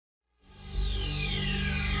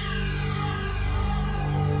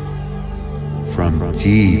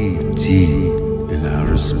deep, deep in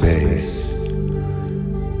outer space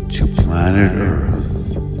to planet Earth,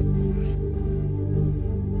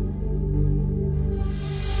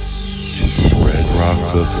 to the red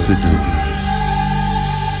rocks of Sidonia,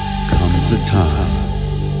 comes a time,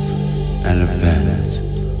 an event,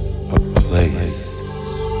 a place,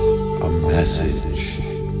 a message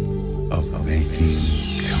of making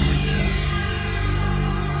contact.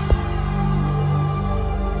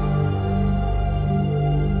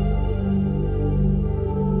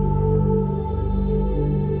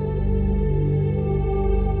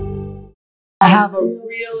 I have a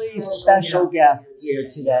really special guest here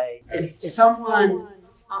today. It's someone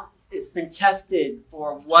has been tested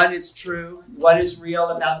for what is true, what is real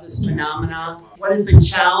about this phenomenon, what has been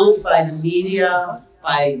challenged by the media,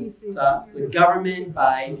 by the government,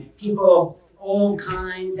 by people of all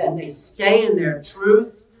kinds, and they stay in their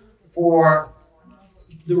truth for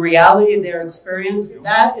the reality of their experience.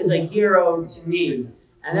 That is a hero to me.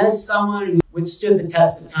 And that's someone who withstood the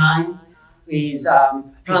test of time. He's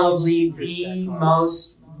probably the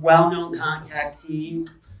most well-known contactee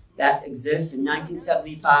that exists. In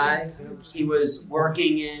 1975, he was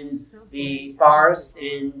working in the forest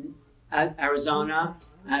in Arizona.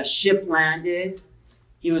 A ship landed.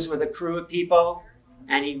 He was with a crew of people,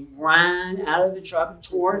 and he ran out of the truck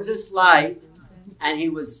towards this light, and he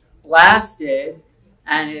was blasted,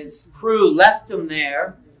 and his crew left him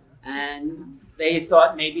there, and they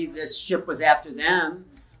thought maybe this ship was after them.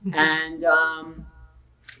 And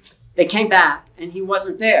they came back, and he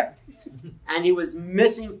wasn't there. And he was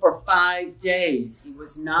missing for 5 days. He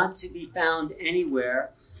was not to be found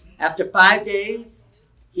anywhere. After 5 days,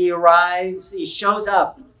 he arrives, he shows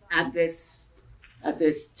up at this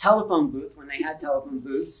telephone booth, when they had telephone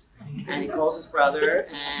booths, and he calls his brother,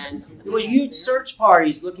 and there were huge search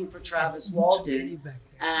parties looking for Travis Walton,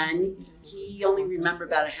 and he only remembered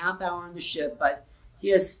about a half hour on the ship, but he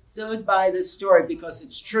has stood by this story because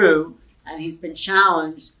it's true, and he's been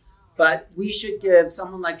challenged. But we should give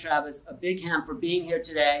someone like Travis a big hand for being here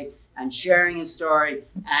today and sharing his story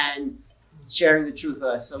and sharing the truth with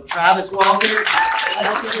us. So Travis Walton.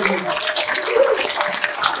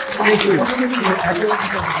 Thank you.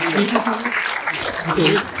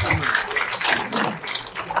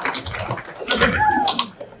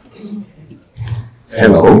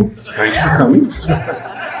 Hello, thanks for coming.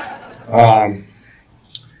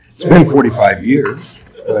 It's been 45 years,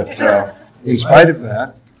 but in spite of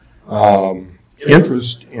that,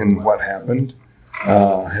 interest in what happened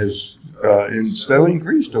has steadily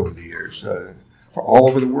increased over the years, for all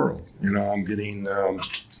over the world. You know, I'm getting,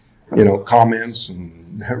 comments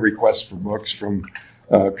and requests for books from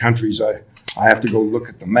countries. I have to go look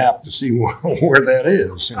at the map to see where that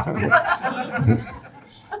is.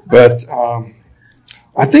 But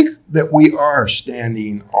I think that we are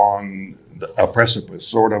standing on a precipice,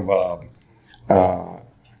 sort of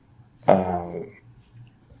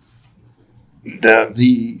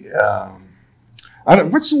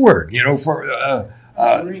what's the word? For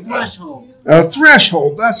Threshold.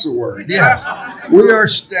 Threshold. That's the word. Yeah, we are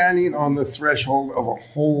standing on the threshold of a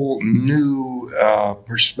whole new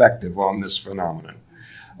perspective on this phenomenon.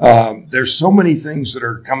 There's so many things that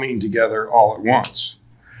are coming together all at once.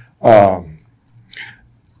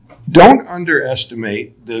 Don't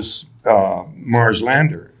underestimate this Mars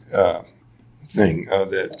lander thing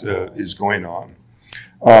that is going on.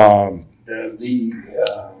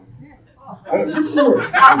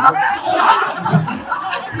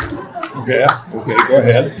 Okay, go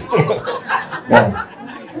ahead.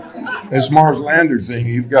 This Mars lander thing,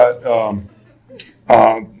 you've got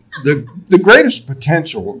the greatest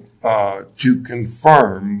potential to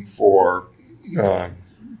confirm for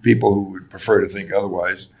people who would prefer to think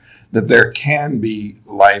otherwise, that there can be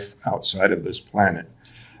life outside of this planet.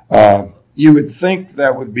 You would think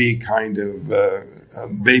that would be kind of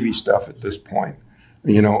baby stuff at this point.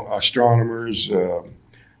 Astronomers,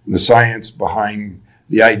 the science behind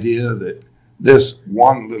the idea that this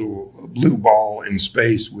one little blue ball in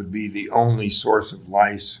space would be the only source of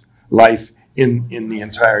life in the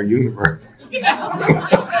entire universe.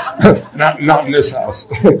 not in this house.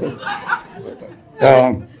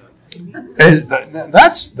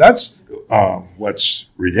 That's what's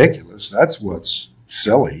ridiculous. That's what's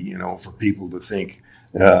silly, for people to think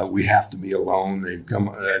we have to be alone.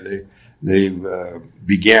 They've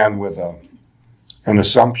began with an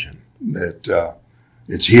assumption that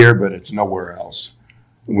it's here, but it's nowhere else.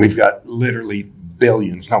 We've got literally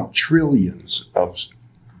billions, no, trillions of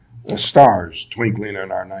stars twinkling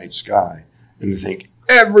in our night sky, and to think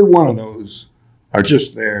every one of those are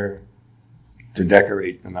just there to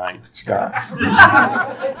decorate the night sky.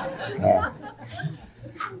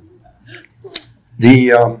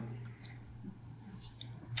 The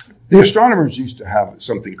astronomers used to have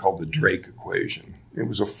something called the Drake equation. It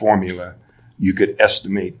was a formula. You could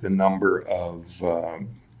estimate the number of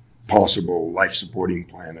possible life-supporting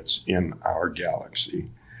planets in our galaxy.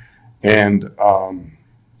 And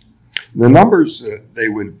the numbers that they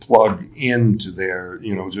would plug into their,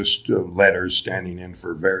 just letters standing in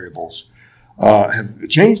for variables, have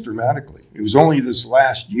changed dramatically. It was only this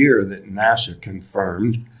last year that NASA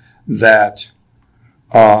confirmed that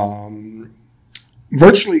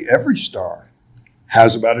virtually every star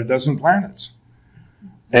has about a dozen planets.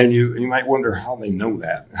 And you might wonder how they know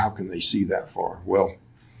that. How can they see that far? Well,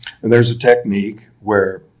 there's a technique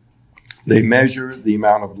where they measure the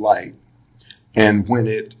amount of light, and when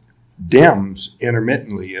it dims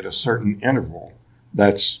intermittently at a certain interval,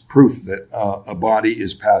 that's proof that a body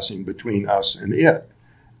is passing between us and it.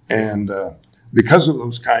 And because of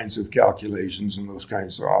those kinds of calculations and those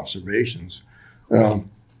kinds of observations,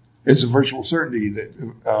 it's a virtual certainty that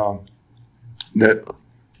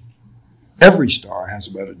every star has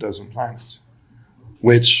about a dozen planets,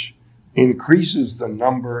 which increases the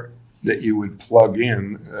number that you would plug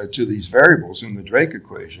in to these variables in the Drake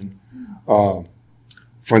equation for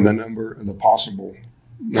the possible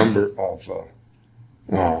number of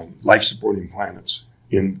life-supporting planets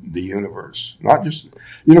in the universe. Not just,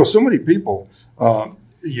 so many people,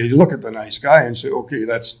 you look at the night sky and say, okay,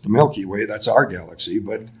 that's the Milky Way, that's our galaxy,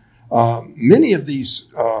 but many of these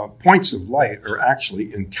points of light are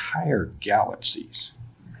actually entire galaxies,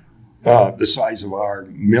 the size of our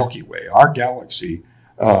Milky Way. Our galaxy,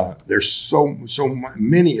 there's so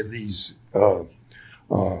many of these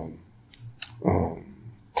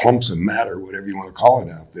clumps of matter, whatever you want to call it,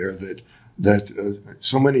 out there, that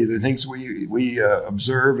so many of the things we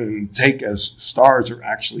observe and take as stars are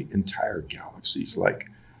actually entire galaxies, like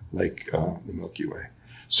the Milky Way.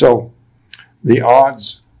 So the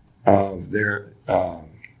odds of there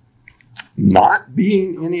not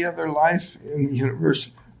being any other life in the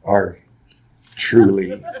universe are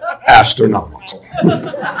truly astronomical.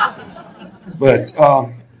 But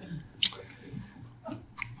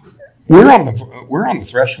we're on the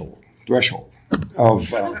threshold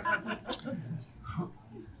of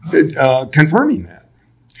confirming that.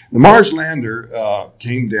 The Mars lander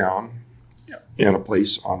came down in a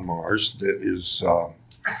place on Mars that is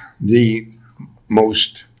the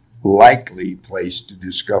most likely place to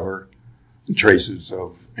discover traces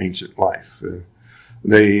of ancient life.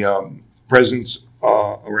 The presence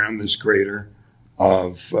around this crater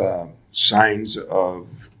of signs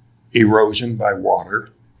of erosion by water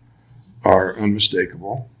are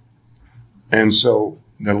unmistakable. And so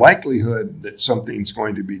the likelihood that something's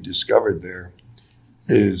going to be discovered there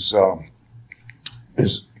is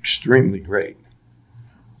extremely great.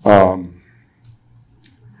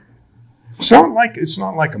 It's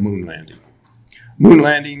not like a moon landing. Moon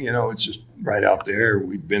landing, it's just right out there.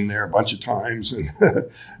 We've been there a bunch of times, and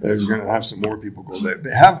there's going to have some more people go there.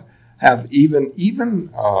 But have even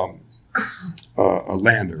a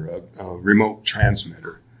lander, a remote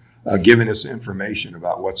transmitter, giving us information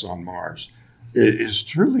about what's on Mars. It is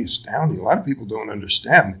truly astounding. A lot of people don't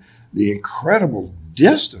understand the incredible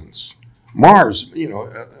distance Mars,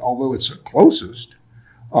 although it's the closest,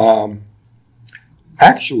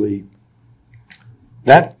 actually,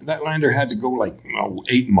 that lander had to go like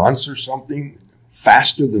 8 months or something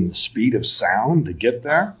faster than the speed of sound to get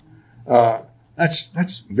there.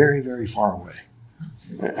 That's very, very far away.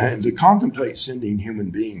 And to contemplate sending human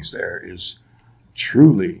beings there is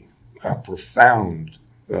truly a profound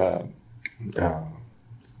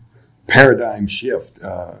paradigm shift,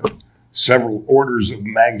 several orders of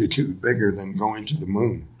magnitude bigger than going to the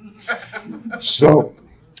moon. So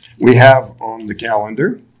we have on the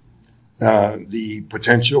calendar the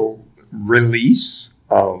potential release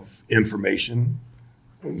of information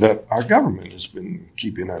that our government has been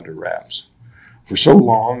keeping under wraps. For so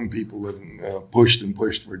long, people have pushed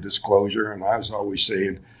for disclosure, and I was always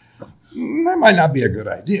saying, that might not be a good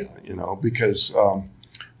idea, because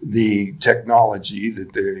the technology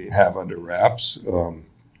that they have under wraps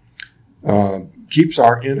keeps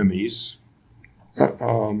our enemies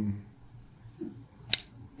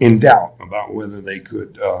in doubt about whether they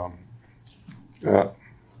could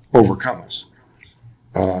overcome us.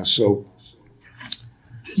 So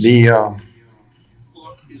the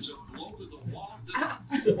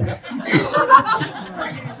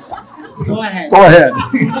Go ahead. Go ahead.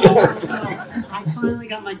 I finally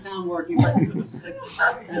got my sound working, but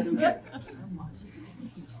that's okay.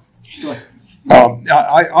 Go ahead.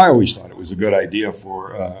 I always thought it was a good idea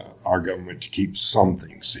for our government to keep some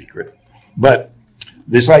things secret. But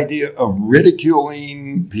this idea of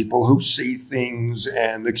ridiculing people who see things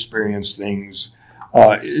and experience things,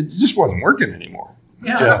 it just wasn't working anymore.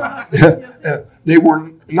 Yeah. They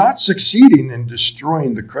were not succeeding in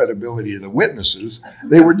destroying the credibility of the witnesses.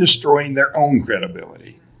 They were destroying their own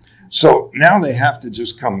credibility. So now they have to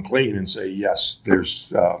just come clean and say, yes,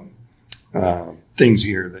 there's things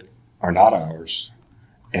here that are not ours.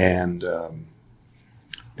 And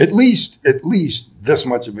at least this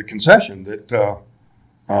much of a concession that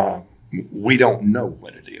we don't know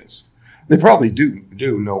what it is. They probably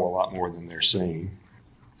do know a lot more than they're saying.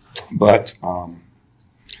 But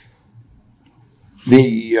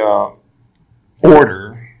the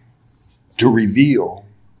order to reveal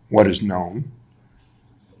what is known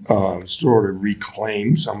sort of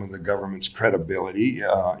reclaim some of the government's credibility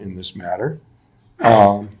in this matter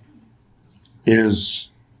is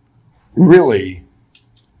really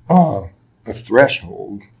a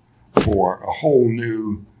threshold for a whole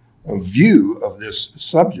new view of this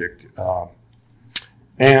subject.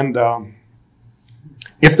 And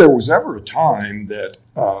if there was ever a time that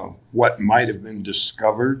what might have been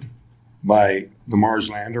discovered by the Mars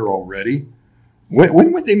lander already,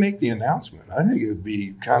 when would they make the announcement? I think it would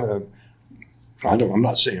be kind of, I'm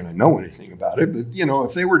not saying I know anything about it, but,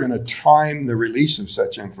 if they were going to time the release of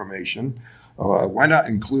such information, why not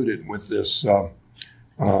include it with this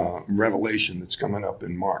revelation that's coming up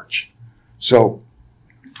in March? So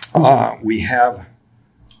we have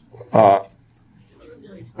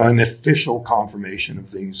an official confirmation of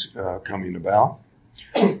things coming about.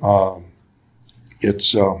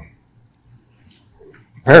 It's a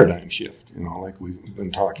paradigm shift, like we've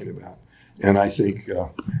been talking about. And I think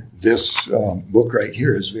this book right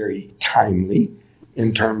here is very timely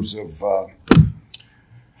in terms of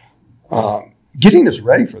getting us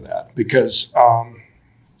ready for that, because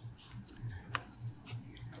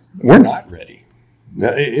we're not ready.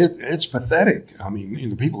 It's pathetic. I mean,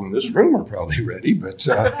 the people in this room are probably ready, but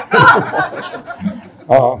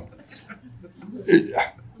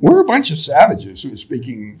we're a bunch of savages who are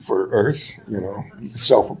speaking for Earth,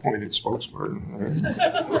 self-appointed spokesperson.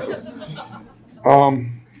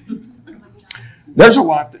 There's a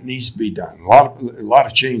lot that needs to be done. A lot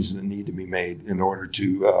of changes that need to be made in order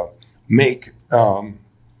to make the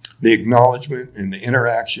acknowledgement and the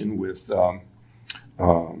interaction with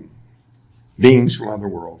beings from other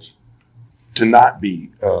worlds to not be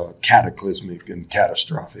cataclysmic and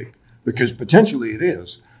catastrophic, because potentially it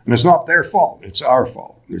is. And it's not their fault. It's our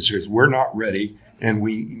fault. It's just we're not ready, and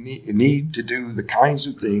we need to do the kinds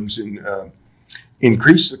of things and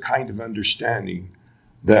increase the kind of understanding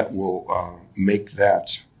that will make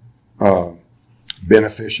that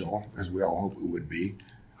beneficial, as we all hope it would be,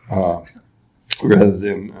 rather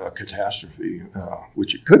than a catastrophe,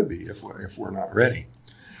 which it could be if we're not ready.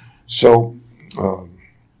 So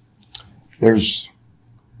there's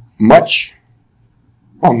much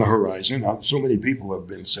on the horizon. So many people have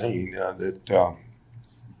been saying that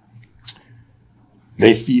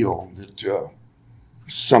they feel that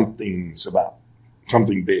something's about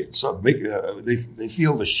something big. So big. They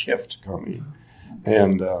feel the shift coming,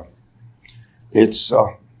 and it's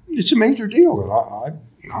a major deal,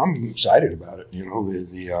 and I'm excited about it.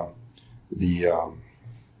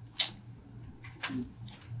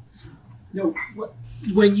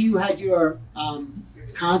 When you had your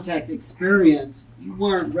contact experience, you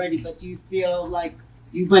weren't ready, but do you feel like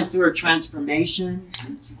you went through a transformation?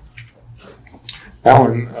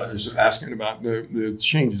 Alan is asking about the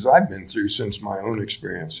changes I've been through since my own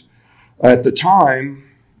experience. At the time,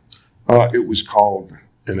 it was called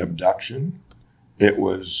an abduction. It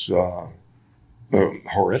was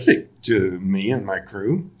horrific to me and my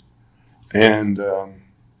crew. And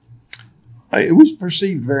it was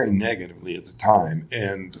perceived very negatively at the time.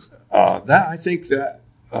 And I think that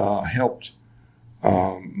helped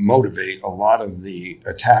motivate a lot of the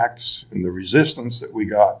attacks and the resistance that we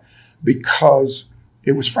got, because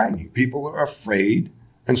it was frightening. People are afraid.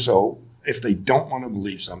 And so if they don't want to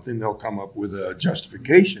believe something, they'll come up with a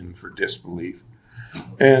justification for disbelief.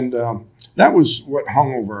 And that was what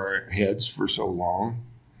hung over our heads for so long.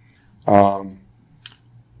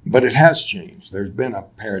 But it has changed. There's been a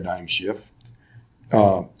paradigm shift.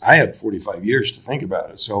 I had 45 years to think about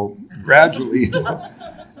it. So gradually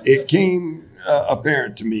it came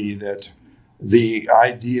apparent to me that the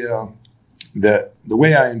idea that the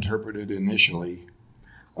way I interpreted initially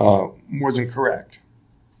wasn't correct.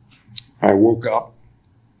 I woke up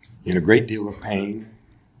in a great deal of pain.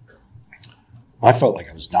 I felt like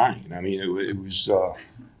I was dying. I mean, it was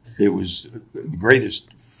the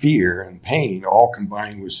greatest fear and pain, all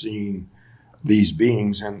combined with seeing these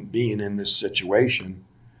beings and being in this situation.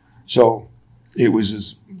 So it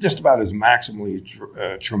was just about as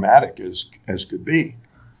maximally traumatic as could be.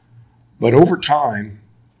 But over time,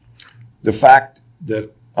 the fact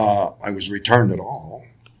that I was returned at all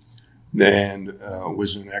and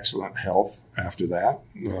was in excellent health after that,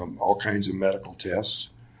 all kinds of medical tests,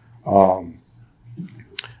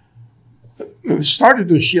 started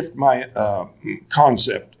to shift my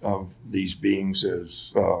concept of these beings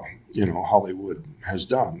as, Hollywood has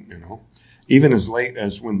done, Even as late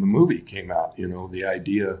as when the movie came out, the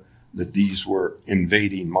idea that these were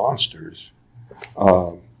invading monsters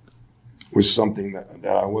was something that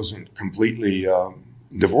I wasn't completely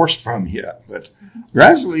divorced from yet. But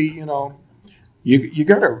gradually, you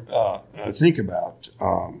got to think about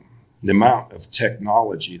the amount of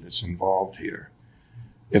technology that's involved here.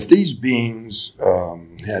 If these beings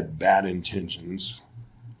had bad intentions,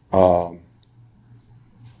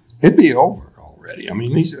 it'd be over already. I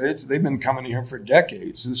mean, they've been coming here for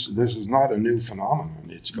decades. This is not a new phenomenon.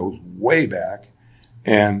 It goes way back.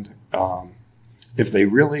 And if they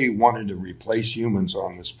really wanted to replace humans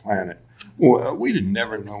on this planet, well, we'd have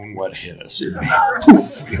never known what hit us. It'd be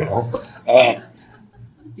poof,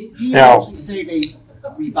 Did you actually say they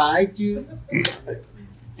revived you?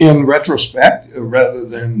 In retrospect, rather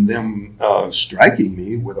than them striking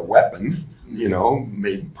me with a weapon,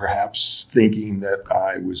 maybe perhaps thinking that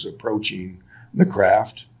I was approaching the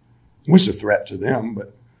craft was a threat to them,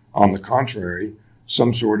 but on the contrary,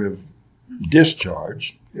 some sort of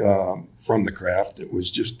discharge from the craft that was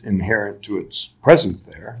just inherent to its presence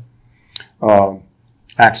there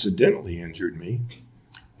accidentally injured me.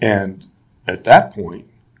 And at that point,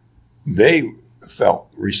 they felt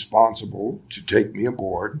responsible to take me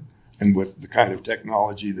aboard, and with the kind of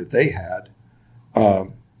technology that they had,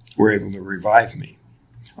 were able to revive me.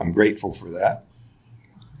 I'm grateful for that.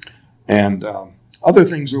 And other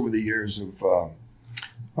things over the years have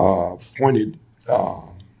pointed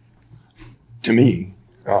to me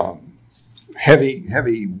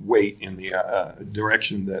heavy weight in the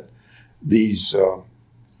direction that these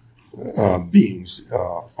beings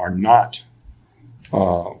are not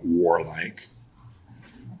warlike.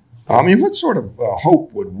 I mean, what sort of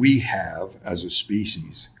hope would we have as a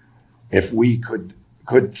species if we could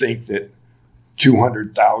think that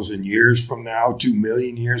 200,000 years from now, 2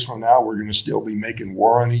 million years from now, we're going to still be making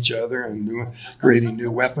war on each other and creating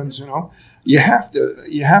new weapons? You have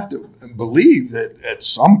to believe that at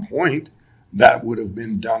some point that would have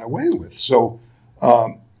been done away with. So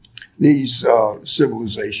these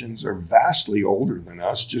civilizations are vastly older than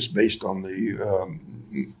us, just based on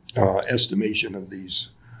the estimation of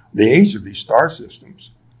the age of these star systems.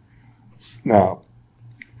 Now,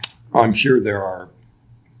 I'm sure there are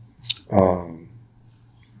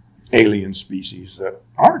alien species that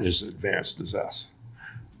aren't as advanced as us,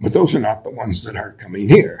 but those are not the ones that are coming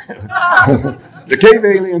here. The cave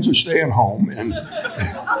aliens are staying home, and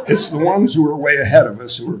it's the ones who are way ahead of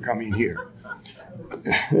us who are coming here.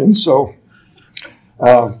 And so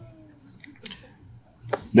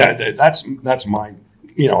that's my.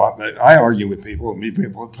 I argue with people.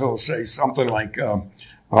 People say something like,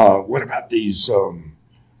 what about these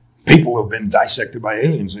people who have been dissected by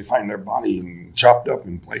aliens? They find their body and chopped up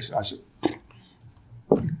in places. I said,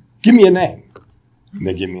 give me a name. And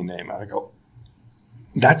they give me a name. I go,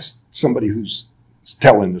 that's somebody who's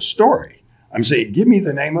telling the story. I'm saying, give me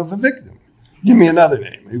the name of a victim. Give me another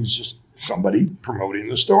name. It was just somebody promoting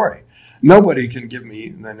the story. Nobody can give me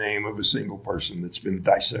the name of a single person that's been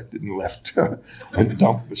dissected and left and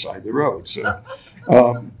dumped beside the road. So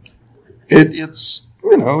it's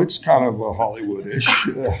kind of a Hollywood-ish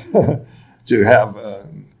to have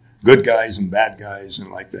good guys and bad guys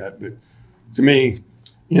and like that. But to me,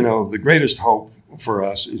 the greatest hope for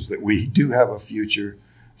us is that we do have a future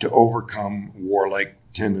to overcome warlike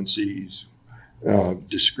tendencies,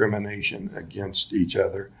 discrimination against each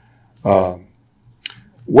other,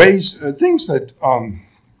 things that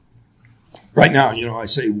right now, I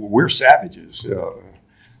say we're savages.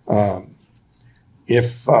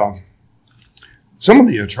 If some of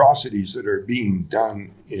the atrocities that are being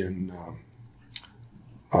done in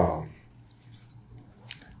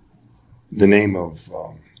the name of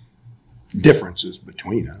differences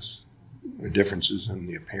between us, differences in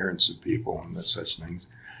the appearance of people and such things,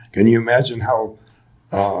 can you imagine how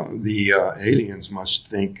the aliens must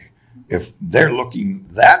think? If they're looking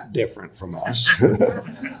that different from us,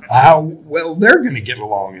 how well they're going to get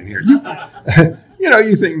along in here.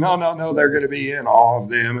 You think, no, they're going to be in awe of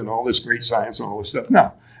them and all this great science and all this stuff.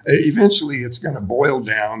 No, eventually it's going to boil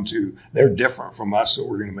down to they're different from us, so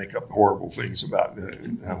we're going to make up horrible things about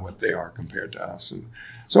what they are compared to us. And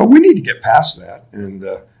So we need to get past that. And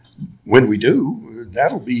when we do,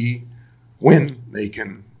 that'll be when they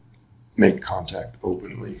can make contact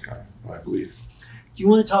openly, I believe. Do you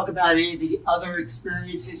want to talk about any of the other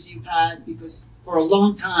experiences you've had? Because for a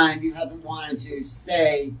long time, you haven't wanted to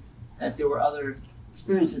say that there were other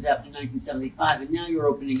experiences after 1975, and now you're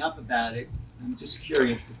opening up about it. I'm just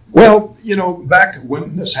curious. Well, back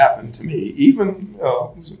when this happened to me, even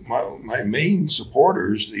my main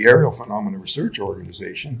supporters, the Aerial Phenomena Research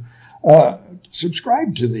Organization,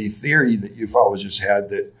 subscribed to the theory that ufologists had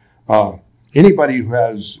that anybody who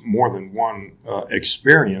has more than one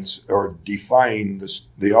experience are defying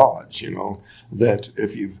the odds, that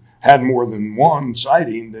if you've had more than one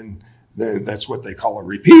sighting, then that's what they call a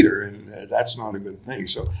repeater, and that's not a good thing.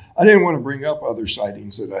 So I didn't want to bring up other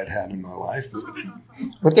sightings that I'd had in my life,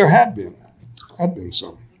 but there had been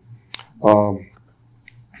some.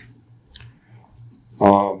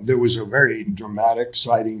 There was a very dramatic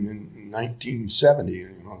sighting in 1970.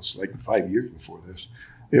 It's like 5 years before this.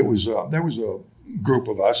 There was a group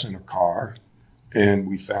of us in a car, and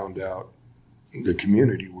we found out the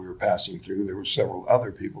community we were passing through. There were several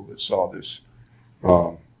other people that saw this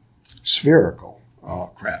spherical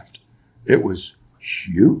craft. It was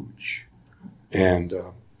huge. And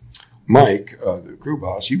Mike, the crew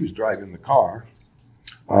boss, he was driving the car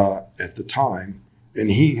at the time, and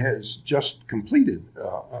he has just completed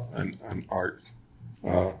an art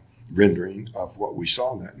rendering of what we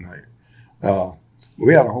saw that night.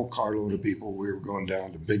 We had a whole carload of people. We were going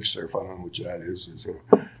down to Big Surf. I don't know which that is. It's a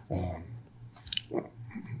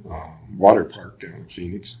water park down in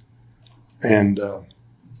Phoenix. And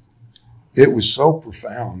it was so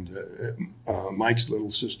profound. Mike's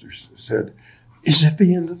little sister said, "Is it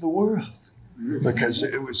the end of the world?" Because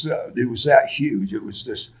it was that huge. It was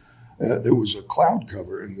this. There was a cloud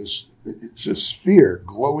cover, and it's a sphere,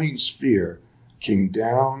 glowing sphere, came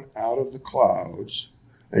down out of the clouds,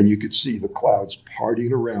 and you could see the clouds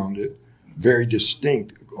parting around it, very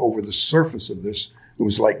distinct over the surface of this. It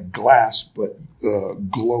was like glass, but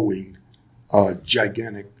glowing,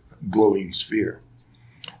 gigantic glowing sphere.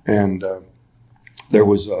 And there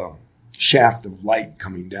was a shaft of light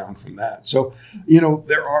coming down from that. So,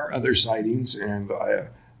 there are other sightings, and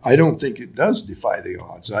I don't think it does defy the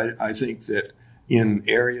odds. I think that in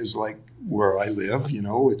areas like where I live,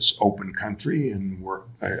 it's open country, and we're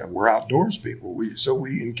outdoors people. So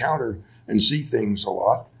we encounter and see things a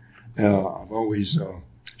lot. I've always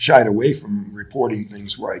shied away from reporting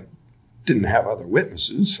things where I didn't have other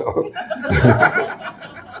witnesses. So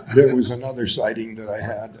there was another sighting that I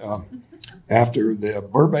had after the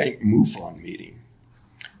Burbank MUFON meeting.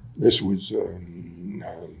 This was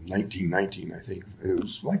 1919, I think. It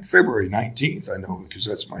was like February 19th, I know, because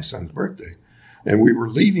that's my son's birthday. And we were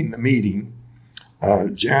leaving the meeting.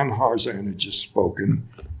 Jan Harzan had just spoken,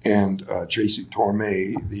 and Tracy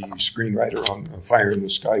Torme, the screenwriter on the Fire in the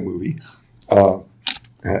Sky movie,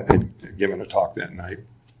 had given a talk that night.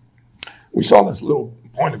 We saw this little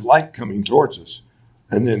point of light coming towards us.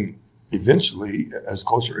 And then eventually, as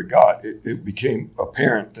closer it got, it became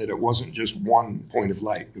apparent that it wasn't just one point of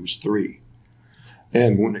light, it was three.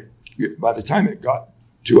 And by the time it got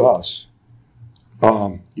to us,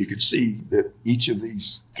 you could see that each of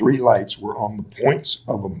these three lights were on the points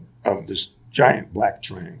of this giant black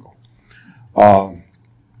triangle.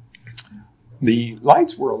 The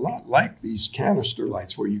lights were a lot like these canister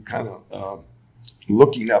lights, where you kind of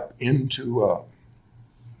looking up into a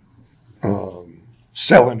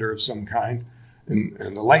cylinder of some kind, and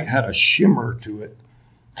the light had a shimmer to it,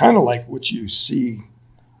 kind of like what you see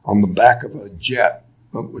on the back of a jet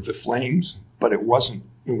with the flames, but it wasn't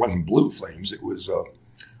blue flames. It was a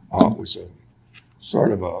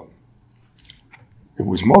sort of it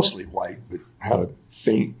was mostly white, but had a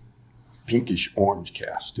faint pinkish orange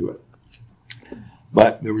cast to it.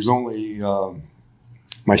 But there was only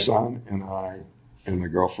my son and I and my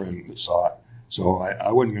girlfriend that saw it. So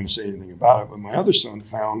I wasn't going to say anything about it. But my other son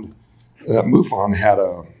found that MUFON had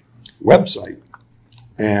a website.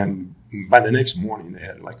 And by the next morning, they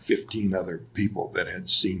had like 15 other people that had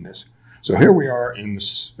seen this. So here we are in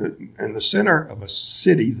the center of a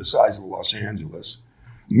city the size of Los Angeles,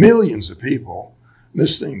 millions of people.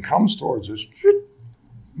 This thing comes towards us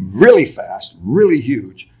really fast, really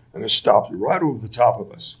huge, and it stops right over the top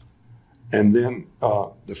of us. And then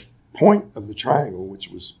the point of the triangle, which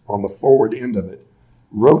was on the forward end of it,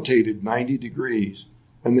 rotated 90 degrees,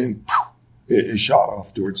 and then it shot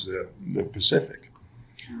off towards the Pacific.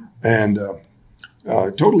 And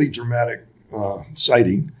totally dramatic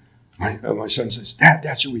sighting. My son says,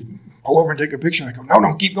 Dad, should we pull over and take a picture? I go,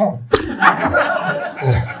 no, keep going.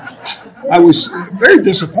 I was very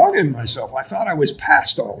disappointed in myself. I thought I was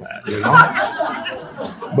past all that,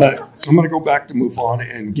 But I'm going to go back to MUFON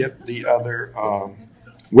and get the other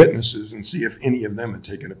witnesses and see if any of them had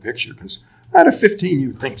taken a picture. Because out of 15,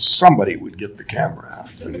 you'd think somebody would get the camera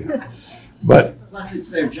out. But plus, it's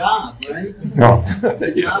their job, right? No. It's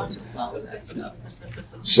their job to follow that stuff.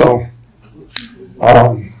 So, I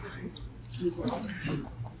don't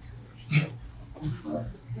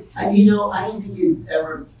think you've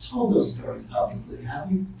ever told those stories publicly,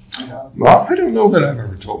 have you? well, I don't know that I've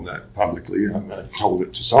ever told that publicly. I've told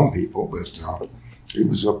it to some people, but it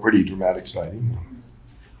was a pretty dramatic sighting.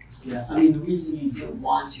 Yeah, I mean, the reason you didn't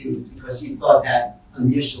want to, because you thought that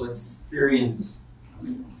initial experience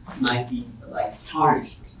might be like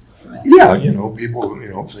tarnished or something, right? Yeah, people,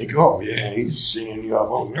 think, oh, yeah, he's seeing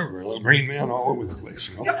UFOs, a little green man all over the place,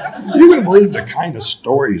 You wouldn't believe the kind of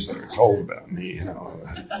stories that are told about me,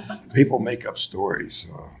 People make up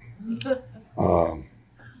stories. One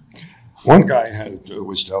guy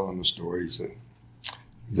was telling the stories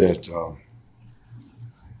that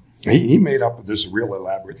he made up this real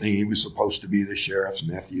elaborate thing. He was supposed to be the sheriff's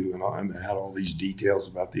nephew and had all these details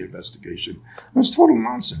about the investigation. It was total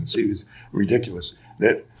nonsense. He was ridiculous.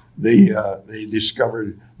 That they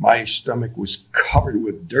discovered my stomach was covered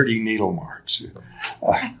with dirty needle marks.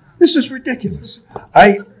 This is ridiculous.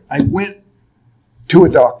 I went to a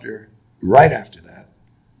doctor right after that,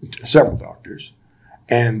 several doctors,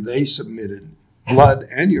 and they submitted blood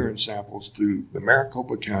and urine samples to the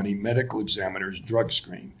Maricopa County Medical Examiner's drug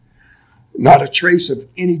screen. Not a trace of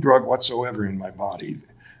any drug whatsoever in my body.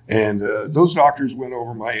 And those doctors went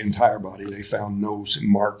over my entire body. They found no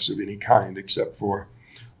marks of any kind except for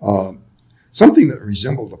something that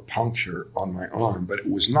resembled a puncture on my arm, but it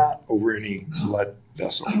was not over any blood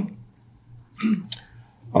vessel.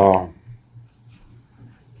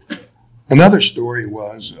 Another story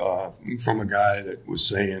was from a guy that was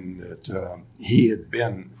saying that he had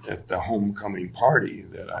been at the homecoming party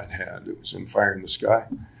that I'd had that was in Fire in the Sky.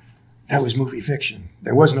 That was movie fiction.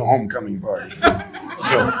 There was no homecoming party.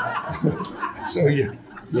 So you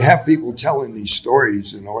have people telling these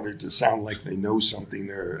stories in order to sound like they know something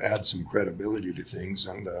or add some credibility to things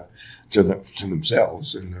and to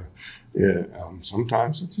themselves. And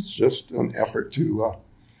sometimes it's just an effort to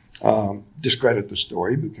discredit the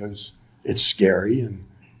story because it's scary and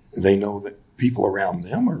they know that people around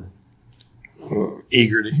them are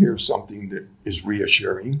eager to hear something that is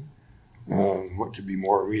reassuring. What could be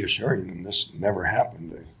more reassuring than this never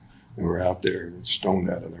happened? They were out there stoned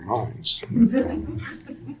out of their minds. But,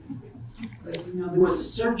 there was a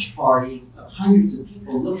search party of hundreds of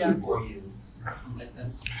people looking for you.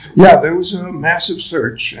 Yeah, there was a massive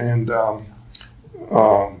search, and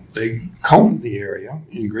they combed the area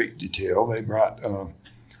in great detail. They brought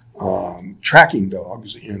tracking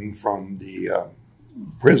dogs in from the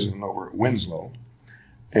prison over at Winslow,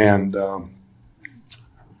 and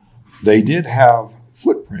they did have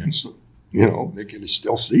footprints, they could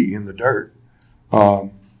still see in the dirt.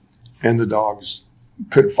 And the dogs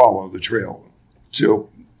could follow the trail till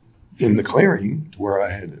in the clearing to where I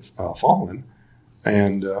had fallen.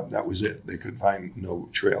 And that was it. They could find no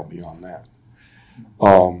trail beyond that.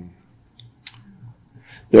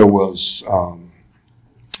 There was a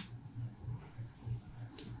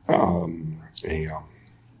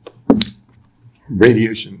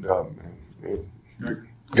radiation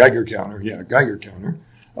Geiger counter,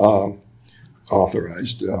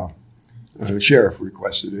 authorized. The sheriff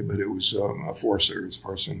requested it, but it was a Forest Service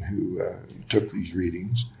person who took these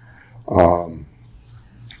readings. When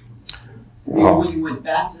you went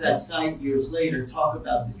back to that site years later, talk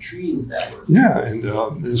about the trees that were... Yeah, and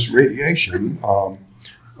this radiation,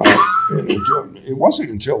 it wasn't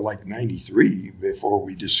until like 93 before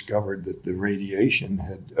we discovered that the radiation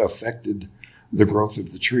had affected the growth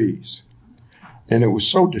of the trees. And it was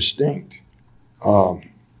so distinct.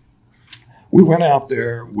 We went out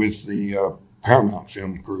there with the Paramount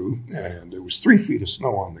film crew, and there was 3 feet of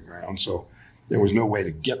snow on the ground, so there was no way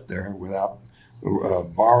to get there without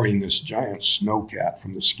borrowing this giant snowcat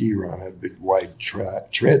from the ski run. It had big wide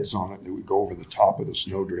treads on it that would go over the top of the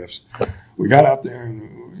snowdrifts. We got out there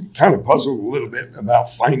and kind of puzzled a little bit about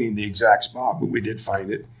finding the exact spot, but we did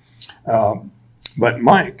find it. But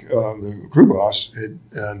Mike, the crew boss, had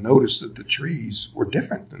noticed that the trees were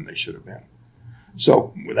different than they should have been.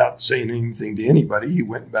 So without saying anything to anybody, he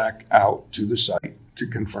went back out to the site to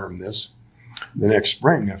confirm this the next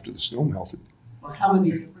spring after the snow melted. Well, how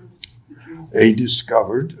many different trees? They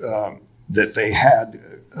discovered that they had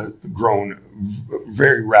grown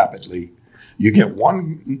very rapidly.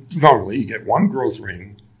 Normally you get one growth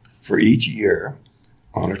ring for each year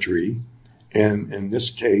on a tree. And in this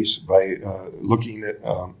case, by looking at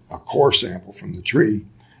a core sample from the tree,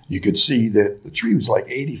 you could see that the tree was like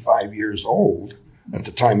 85 years old at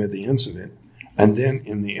the time of the incident. And then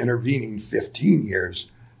in the intervening 15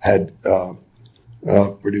 years had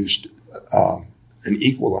produced an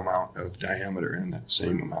equal amount of diameter in that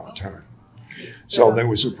same amount of time. So there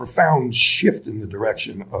was a profound shift in the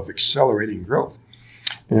direction of accelerating growth.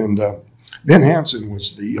 And Ben Hansen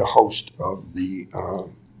was the host of the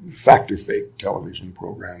Fact or Fake television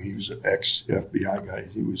program. He was an ex-FBI guy.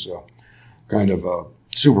 He was kind of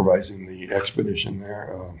supervising the expedition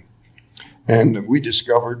there. And we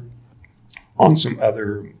discovered on some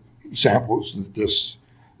other samples that this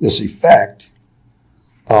effect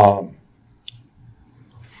a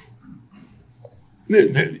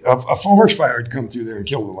forest fire had come through there and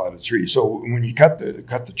killed a lot of trees. So when you cut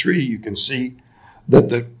the tree, you can see that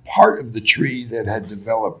the part of the tree that had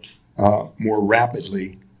developed more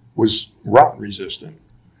rapidly was rot resistant.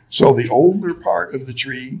 So the older part of the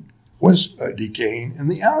tree was decaying, and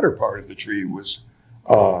the outer part of the tree was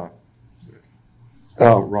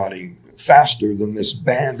rotting faster than this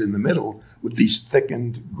band in the middle with these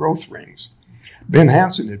thickened growth rings. Ben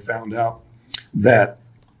Hansen had found out that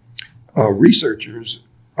researchers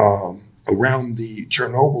around the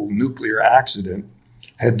Chernobyl nuclear accident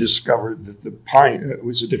had discovered that the pine, it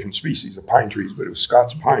was a different species of pine trees, but it was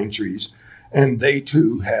Scots pine trees, and they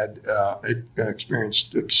too had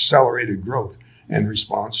experienced accelerated growth in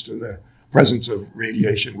response to the presence of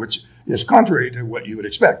radiation, which is contrary to what you would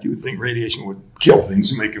expect. You would think radiation would kill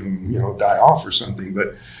things and make them, die off or something,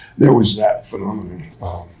 but there was that phenomenon.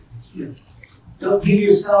 Don't you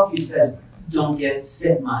yourself, you said, don't get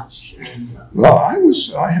sick much. Well,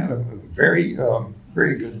 I had a very,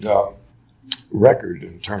 very good record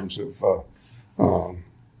in terms of,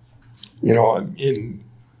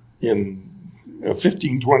 in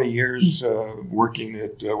 15, 20 years working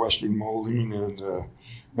at Western Molding and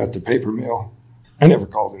at the paper mill, I never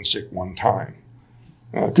called in sick one time.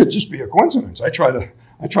 It could just be a coincidence. I try to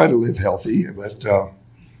live healthy, but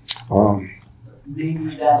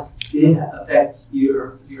maybe that did affect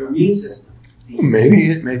your immune system. Maybe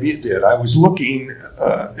it did. I was looking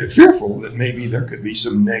fearful that maybe there could be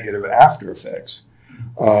some negative after effects.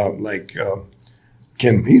 Like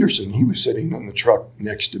Ken Peterson, he was sitting on the truck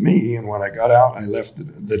next to me, and when I got out, I left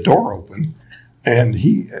the door open, and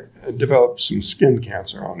he developed some skin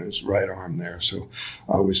cancer on his right arm there. So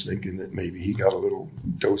I was thinking that maybe he got a little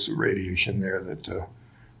dose of radiation there that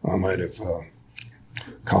might have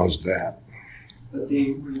caused that. But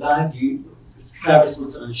they revived you. Travis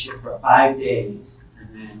was on a ship for 5 days,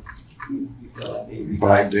 and then you feel like they revived.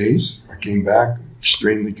 5 days. I came back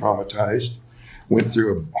extremely traumatized. Went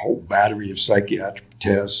through a whole battery of psychiatric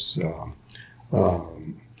tests,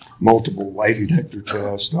 multiple lie detector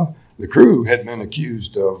tests. The crew had been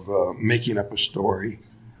accused of making up a story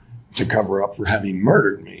to cover up for having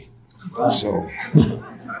murdered me. Right. So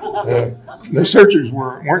the searchers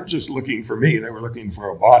weren't just looking for me; they were looking for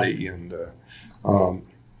a body. And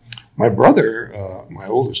my brother, my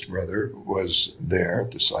oldest brother, was there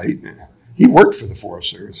at the site. He worked for the Forest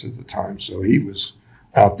Service at the time, so he was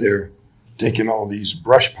out there taking all these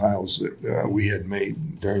brush piles that we had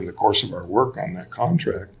made during the course of our work on that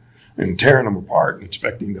contract and tearing them apart and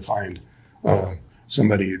expecting to find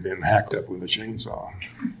somebody who'd been hacked up with a chainsaw.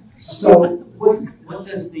 So what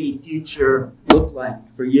does the future look like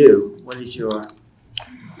for you? What is you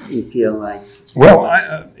feel like? Well,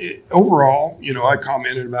 overall, I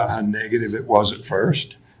commented about how negative it was at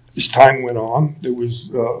first. As time went on, there was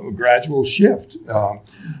a gradual shift.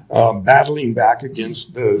 Battling back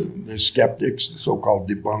against the skeptics, the so-called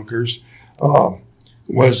debunkers,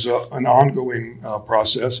 was an ongoing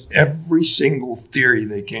process. Every single theory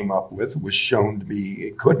they came up with was shown to be,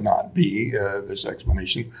 it could not be this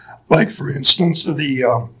explanation. Like, for instance,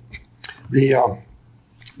 the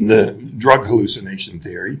drug hallucination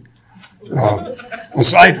theory.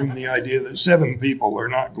 Aside from the idea that 7 people are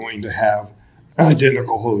not going to have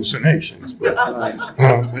identical hallucinations, but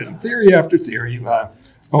theory after theory.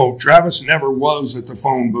 Travis never was at the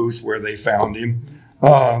phone booth where they found him.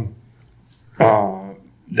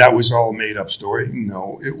 That was all made up story.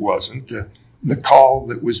 No, it wasn't. The call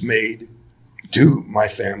that was made to my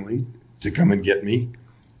family to come and get me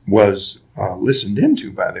was listened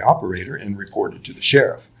into by the operator and reported to the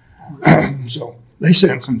sheriff. So they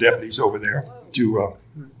sent some deputies over there to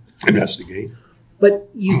investigate. But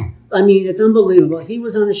it's unbelievable. He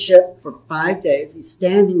was on a ship for 5 days. He's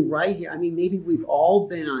standing right here. Maybe we've all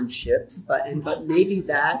been on ships, but maybe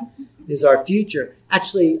that is our future.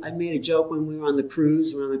 Actually, I made a joke when we were on the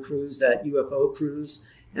cruise. We were on the cruise, that UFO cruise,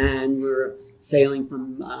 and we're sailing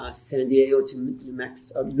from San Diego to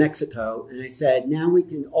Mexico. And I said, now we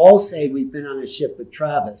can all say we've been on a ship with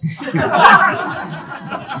Travis.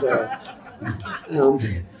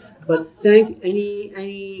 But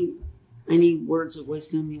any words of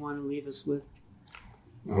wisdom you want to leave us with?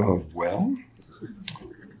 Well,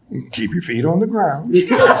 keep your feet on the ground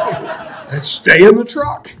and stay in the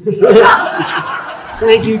truck.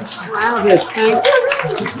 Thank you, Travis.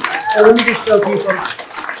 Let me just show people.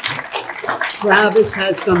 Travis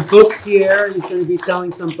has some books here. He's going to be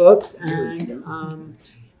selling some books, and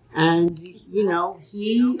you know,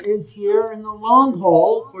 he is here in the long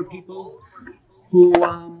haul for people who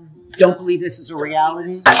don't believe this is a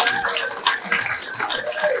reality.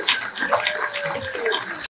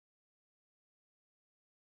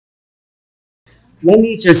 Let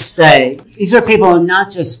me just say, these are people who are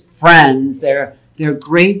not just friends, they're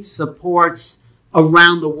great supports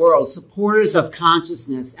around the world, supporters of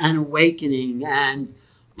consciousness and awakening and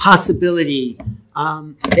possibility.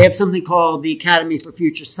 They have something called the Academy for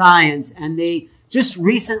Future Science, and they just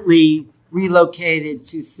recently relocated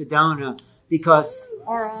to Sedona because...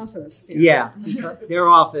 Our office. Because their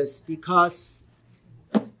office, because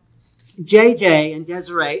JJ and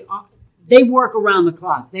Desiree... They work around the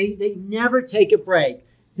clock. They never take a break.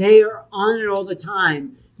 They are on it all the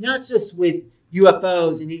time, not just with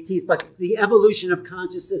UFOs and ETs, but the evolution of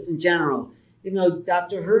consciousness in general. You know,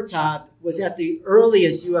 Dr. Hurtak was at the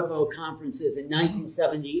earliest UFO conferences in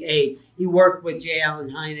 1978. He worked with J.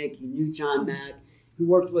 Allen Hynek. He knew John Mack. He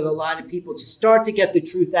worked with a lot of people to start to get the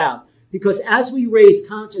truth out. Because as we raise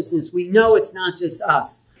consciousness, we know it's not just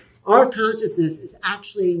us. Our consciousness is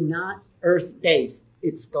actually not Earth-based.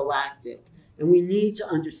 It's galactic. And we need to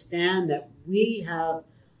understand that we have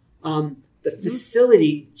the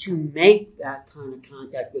facility to make that kind of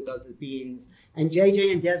contact with other beings. And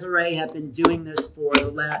JJ and Desiree have been doing this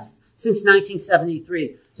since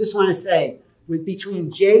 1973. Just want to say, between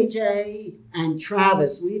JJ and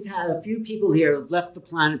Travis, we've had a few people here who have left the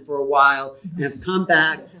planet for a while and have come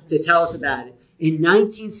back to tell us about it. In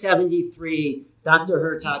 1973, Dr.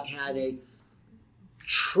 Hurtak had a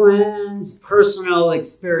transpersonal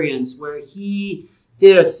experience where he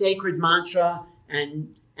did a sacred mantra,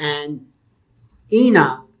 and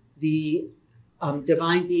Enoch, the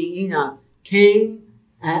divine being Enoch, came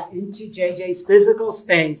into JJ's physical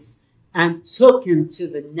space and took him to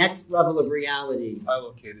the next level of reality.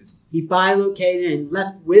 He bilocated and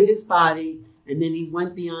left with his body, and then he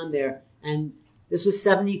went beyond there. And this was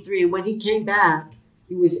 73. And when he came back,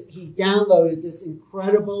 he downloaded this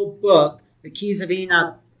incredible book, The Keys of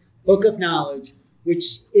Enoch, Book of Knowledge,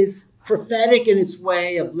 which is prophetic in its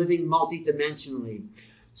way of living multidimensionally.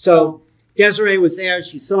 So Desiree was there.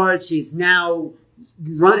 She saw it. She's now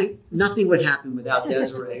running. Nothing would happen without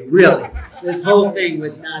Desiree, really. This whole thing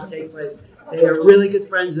would not take place. They are really good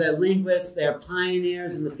friends. They're linguists. They're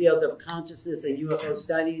pioneers in the field of consciousness and UFO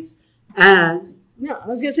studies. And no, I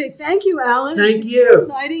was going to say thank you, Alan. Thank you. It's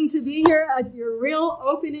exciting to be here at your real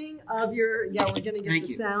opening of your... Yeah, we're going to get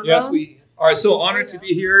the sound Yes, on. we are so honored to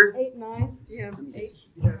be here. 8, 9. Yeah, 8.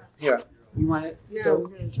 Here. You want it? No, we're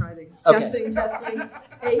going to try to... Okay. Testing.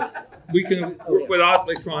 8. We can work without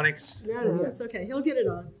electronics. No, it's okay. He'll get it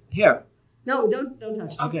on. Here. No, don't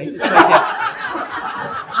touch it. Okay, it's right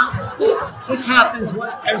there. This happens when...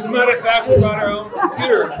 As a matter of fact, we brought our own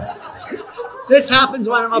computer. This happens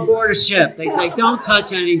when I'm aboard a ship. They say, don't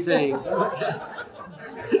touch anything.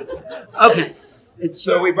 Okay.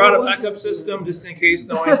 So we brought a backup system just in case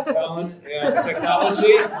knowing Alan and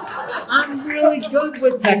technology. I'm really good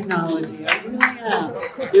with technology. I really am.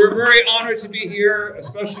 We're very honored to be here,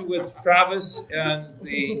 especially with Travis and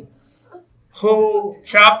the whole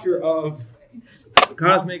chapter of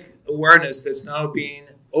cosmic awareness that's now being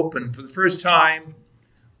opened. For the first time,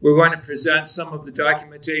 we're going to present some of the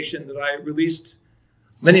documentation that I released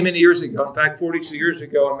many, many years ago. In fact, 42 years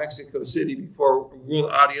ago in Mexico City, before a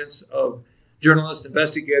world audience of journalists,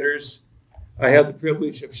 investigators. I had the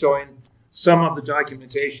privilege of showing some of the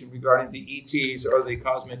documentation regarding the ETs or the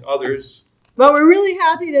cosmic others. But we're really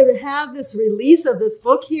happy to have this release of this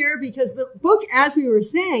book here because the book, as we were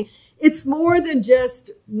saying, it's more than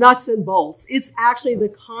just nuts and bolts. It's actually the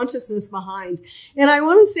consciousness behind. And I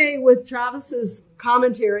want to say with Travis's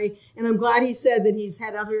commentary, and I'm glad he said that he's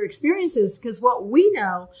had other experiences, because what we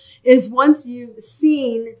know is once you've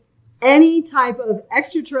seen any type of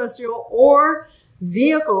extraterrestrial or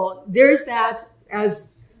vehicle, there's that,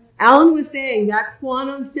 as Alan was saying, that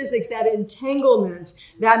quantum physics, that entanglement,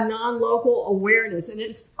 that non-local awareness. And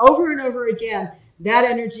it's over and over again, that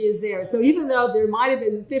energy is there. So even though there might have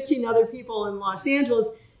been 15 other people in Los Angeles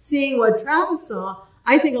seeing what Travis saw,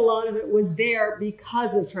 I think a lot of it was there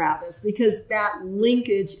because of Travis, because that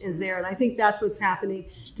linkage is there. And I think that's what's happening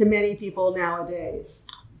to many people nowadays.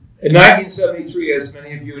 In 1973, as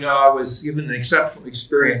many of you know, I was given an exceptional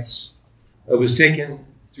experience. I was taken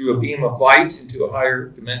through a beam of light into a higher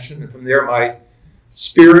dimension, and from there my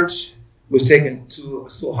spirit was taken to a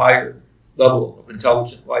still higher level of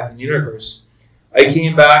intelligent life in the universe. I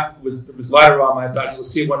came back, there was light around my back. You'll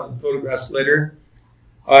see one of the photographs later.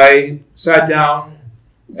 I sat down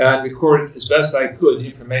and recorded as best I could the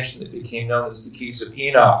information that became known as the Keys of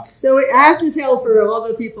Enoch. So I have to tell, for all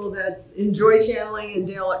the people that enjoy channeling and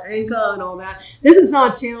Darryl Anka and all that, this is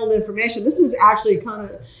not channeled information. This is actually kind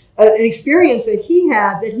of an experience that he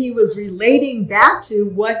had, that he was relating back to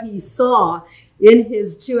what he saw in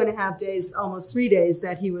his 2.5 days, almost 3 days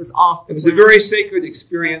that he was off. It was a very sacred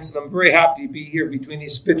experience, and I'm very happy to be here between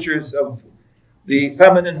these pictures of the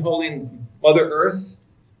feminine holding Mother Earth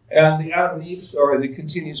and the Adam and Eve story that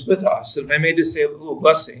continues with us. And if I may just say a little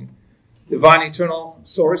blessing, divine eternal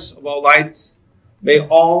source of all lights, may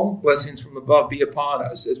all blessings from above be upon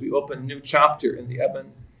us as we open a new chapter in the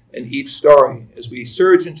Adam and Eve story. As we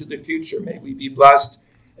surge into the future, may we be blessed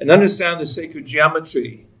and understand the sacred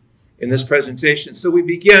geometry in this presentation. So we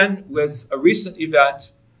begin with a recent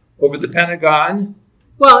event over the Pentagon.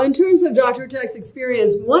 Well, in terms of Dr. Hurtak's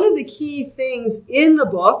experience, one of the key things in the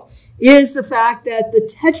book is the fact that the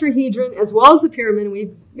tetrahedron, as well as the pyramid,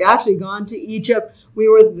 we've actually gone to Egypt. We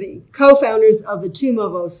were the co-founders of the Tomb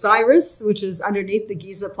of Osiris, which is underneath the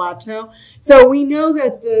Giza Plateau. So we know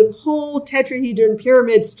that the whole tetrahedron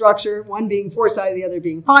pyramid structure, one being 4-sided, the other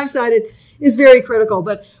being 5-sided, is very critical.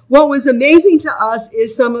 But what was amazing to us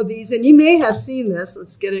is some of these, and you may have seen this.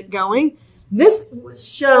 Let's get it going. This was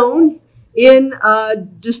shown in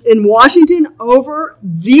Washington over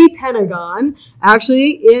the Pentagon,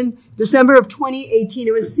 actually in December of 2018.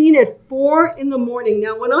 It was seen at 4 in the morning.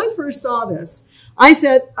 Now, when I first saw this, I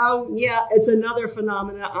said, oh, yeah, it's another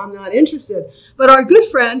phenomena. I'm not interested. But our good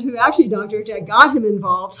friend, who actually Dr. Hurtak got him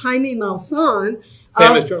involved, Jaime Maussan,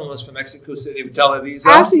 famous journalist from Mexico City with Televisa.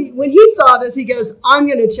 Actually, when he saw this, he goes, I'm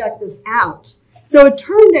going to check this out. So it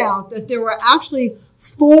turned out that there were actually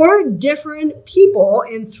 4 different people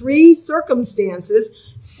in 3 circumstances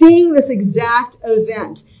seeing this exact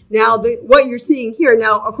event. Now, what you're seeing here,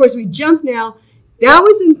 now, of course, we jump now. That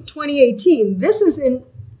was in 2018. This is in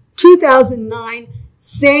 2009.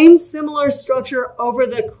 Same similar structure over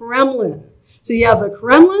the Kremlin. So you have the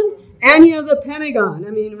Kremlin and you have the Pentagon. I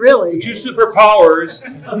mean, really. The 2 superpowers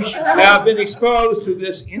have been exposed to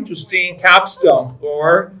this interesting capstone,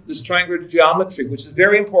 or this triangular geometry, which is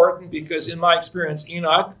very important because, in my experience,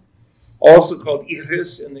 Enoch, also called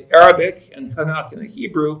Iris in the Arabic and Hanak in the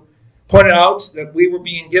Hebrew, pointed out that we were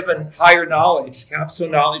being given higher knowledge,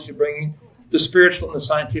 capstone knowledge, of bringing the spiritual and the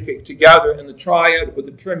scientific together, and the triad or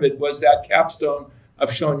the pyramid was that capstone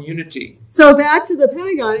of showing unity. So back to the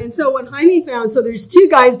Pentagon. And so when Jaime found, so there's 2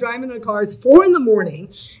 guys driving in cars, 4 in the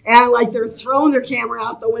morning, and like they're throwing their camera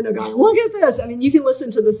out the window going, look at this. I mean, you can listen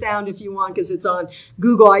to the sound if you want because it's on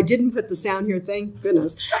Google. I didn't put the sound here, thank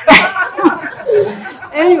goodness.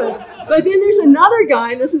 Anyway, but then there's another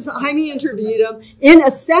guy, this is Jaime interviewed him, in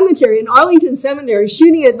a cemetery, in Arlington Cemetery,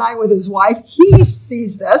 shooting at night with his wife. He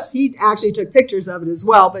sees this. He actually took pictures of it as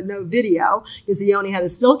well, but no video because he only had a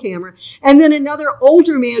still camera. And then another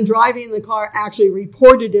older man driving the car actually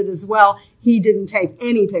reported it as well. He didn't take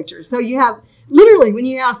any pictures. So you have, literally, when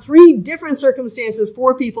you have 3 different circumstances,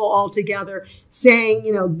 4 people all together saying,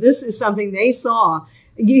 you know, this is something they saw,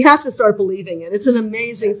 you have to start believing it. It's an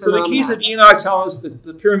amazing phenomenon. So the Keys of Enoch tell us that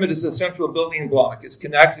the pyramid is a central building block. It's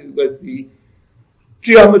connected with the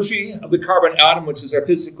geometry of the carbon atom, which is our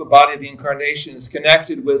physical body of the incarnation. It's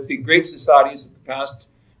connected with the great societies of the past,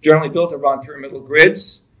 generally built around pyramidal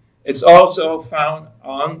grids. It's also found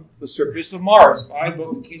on the surface of Mars. My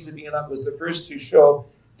book, The Keys of Enoch, was the first to show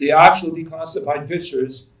the actual declassified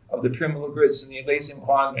pictures of the pyramidal grids in the Elysium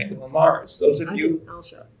Quadrangle on Mars. Those of you I'll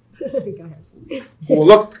show. Go ahead. who will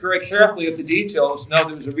look very carefully at the details know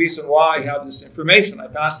there's a reason why I have this information. I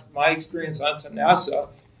passed my experience on to NASA,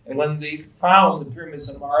 and when they found the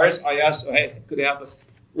pyramids on Mars, I asked if I could have a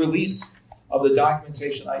release of the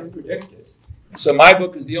documentation I predicted. So my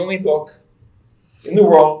book is the only book in the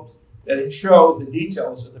world that shows the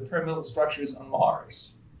details of the pyramidal structures on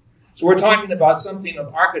Mars. So we're talking about something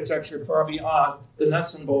of architecture far beyond the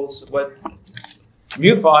nuts and bolts of what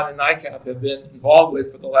MUFON and NICAP have been involved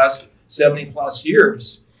with for the last 70 plus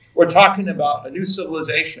years. We're talking about a new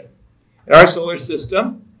civilization in our solar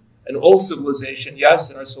system, an old civilization, yes,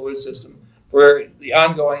 in our solar system, where the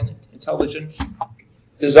ongoing intelligence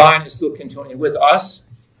design is still continuing with us,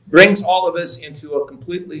 brings all of us into a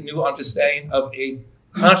completely new understanding of a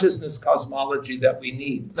consciousness cosmology that we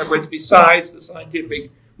need. In other words, besides the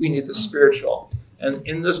scientific, we need the spiritual. And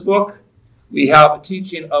in this book, we have a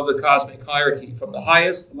teaching of the cosmic hierarchy from the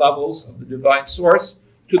highest levels of the divine source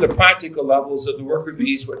to the practical levels of the worker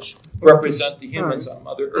bees, which represent the humans on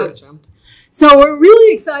Mother Earth. So we're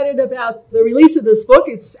really excited about the release of this book.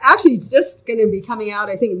 It's actually just going to be coming out,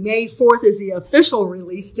 I think May 4th is the official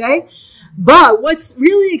release day. But what's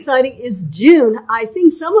really exciting is June. I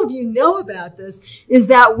think some of you know about this, is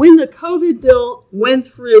that when the COVID bill went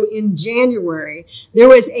through in January, there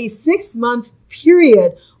was a 6-month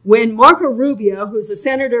period when Marco Rubio, who's a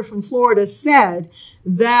senator from Florida, said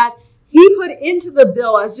that he put into the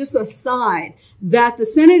bill as just a side that the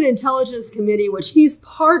Senate Intelligence Committee, which he's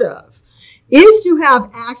part of, is to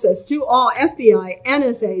have access to all FBI,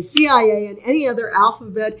 NSA, CIA, and any other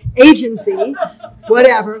alphabet agency,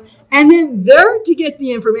 whatever. And then they're to get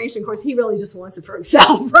the information. Of course, he really just wants it for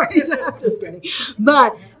himself, right? Just kidding.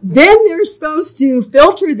 But then they're supposed to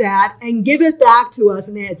filter that and give it back to us.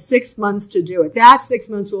 And they had 6 months to do it. That 6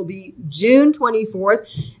 months will be June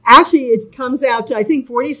 24th. Actually, it comes out to, I think,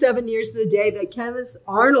 47 years to the day that Kenneth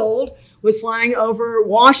Arnold was flying over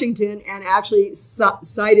Washington and actually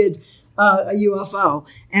sighted a UFO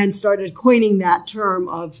and started coining that term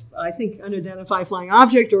of, I think, unidentified flying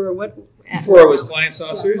object or what. Before it was flying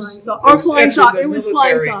saucers? Flying saucer. It was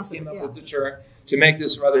flying saucer. Came up with the term to make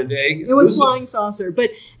this rather vague. It was flying saucer.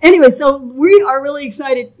 But anyway, so we are really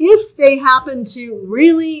excited. If they happen to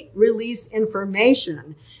really release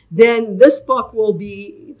information, then this book will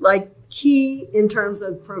be like key in terms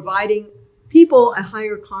of providing people a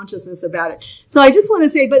higher consciousness about it. So I just want to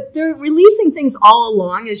say, but they're releasing things all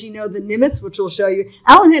along. As you know, the Nimitz, which we'll show you.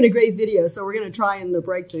 Alan had a great video, so we're going to try in the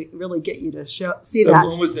break to really get you to see that.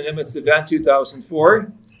 When was the Nimitz event?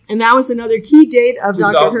 2004? And that was another key date of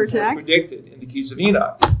Dr. Hurtak. Predicted in the Keys of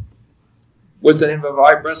Enoch. Was the name of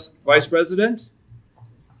a vice president?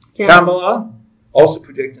 Kamala, also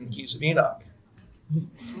predicted in the Keys of Enoch.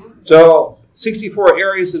 So 64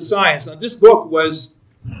 areas of science. Now this book was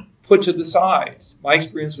put to the side. My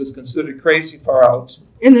experience was considered crazy far out.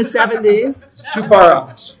 In the 70s? Too far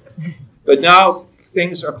out. But now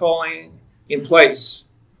things are falling in place.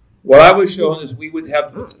 What I was shown is we would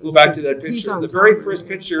have to go back to that picture. The very first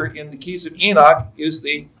picture in the Keys of Enoch is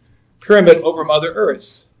the pyramid over Mother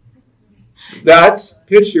Earth. That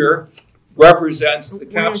picture represents the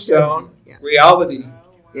capstone reality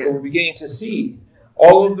where we're beginning to see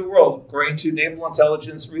all over the world according to naval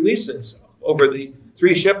intelligence releases over the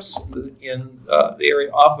 3 ships in the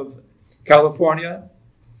area off of California,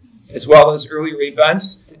 as well as earlier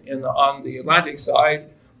events on the Atlantic side.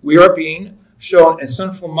 We are being shown a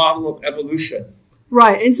central model of evolution.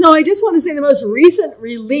 Right. And so I just want to say the most recent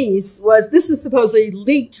release was, this is supposedly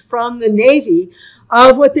leaked from the Navy,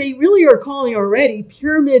 of what they really are calling already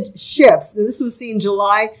pyramid ships. And this was seen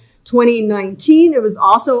July 2019. It was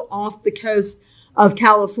also off the coast of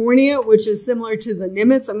California, which is similar to the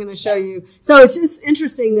Nimitz. I'm going to show you. So it's just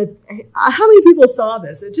interesting that how many people saw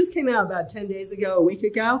this? It just came out about 10 days ago, a week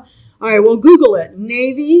ago. All right, well, Google it.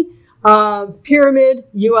 Navy, pyramid,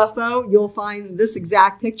 UFO. You'll find this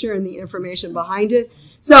exact picture and the information behind it.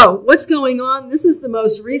 So what's going on? This is the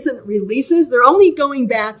most recent releases. They're only going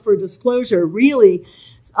back for disclosure, really,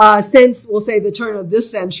 since, we'll say, the turn of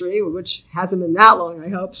this century, which hasn't been that long, I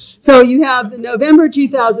hope. So you have November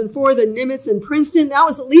 2004, the Nimitz in Princeton. That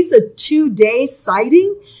was at least a 2-day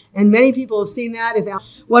sighting, and many people have seen that.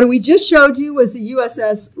 What we just showed you was the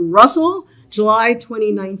USS Russell, July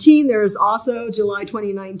 2019. There is also July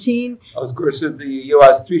 2019. Of course, the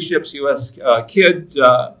U.S. 3 ships, U.S. Kidd,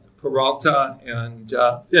 Peralta, and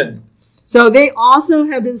Finn. So they also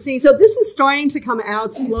have been seen. So this is starting to come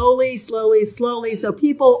out slowly, slowly, slowly. So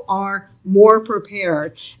people are more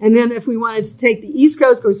prepared. And then if we wanted to take the East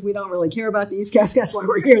Coast, of course, we don't really care about the East Coast. That's why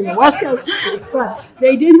we're here in the West Coast. But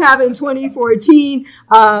they did have in 2014,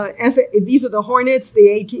 these are the Hornets,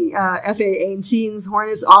 the F-18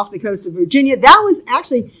 Hornets off the coast of Virginia. That was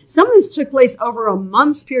actually, some of this took place over a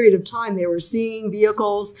month's period of time. They were seeing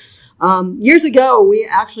vehicles. Years ago, we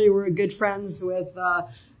actually were good friends with the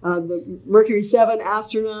Mercury 7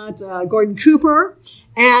 astronaut, Gordon Cooper.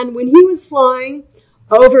 And when he was flying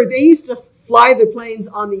over, they used to fly the planes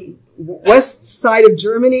on the west side of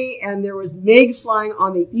Germany, and there was MiGs flying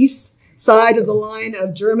on the east side of the line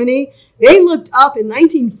of Germany. They looked up in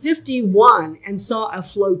 1951 and saw a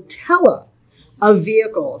flotilla of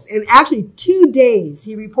vehicles. And actually 2 days,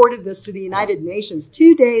 he reported this to the United Nations,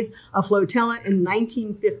 2 days of flotilla in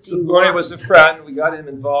 1951. So Gordon was a friend. We got him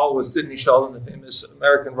involved with Sidney Sheldon, the famous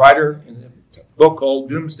American writer, in a book called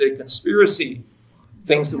Doomsday Conspiracy.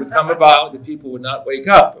 Things that would come about that people would not wake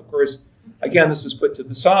up. Of course, again, this was put to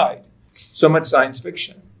the side. So much science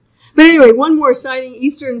fiction. But anyway, one more sighting,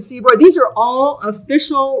 Eastern Seaboard. These are all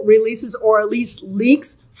official releases, or at least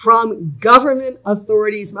leaks from government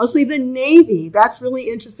authorities, mostly the Navy. That's really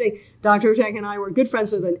interesting. Dr. Hurtak and I were good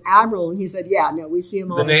friends with an admiral, and he said, yeah, no, we see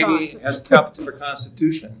him all the time. The Navy has kept our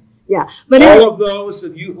Constitution. Yeah. But all of those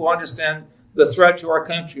of you who understand the threat to our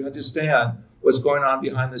country understand what's going on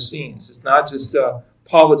behind the scenes. It's not just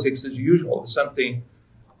politics as usual. It's something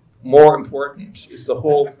more important. It's the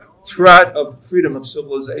whole threat of freedom of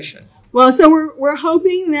civilization. Well, so we're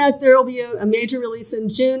hoping that there will be a major release in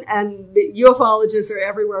June, and the ufologists are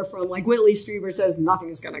everywhere from, like Whitley Strieber says, nothing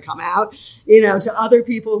is going to come out, to other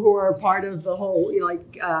people who are part of the whole,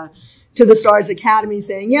 to the Stars Academy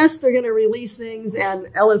saying, yes, they're going to release things. And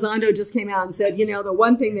Elizondo just came out and said, the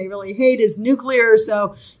one thing they really hate is nuclear.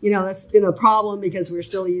 So, that's been a problem because we're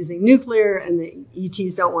still using nuclear and the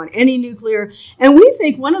ETs don't want any nuclear. And we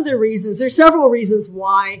think one of the reasons, there's several reasons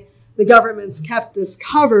why the government's kept this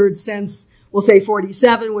covered since, we'll say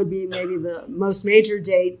 47 would be maybe the most major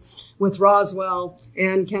date with Roswell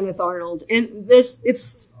and Kenneth Arnold. And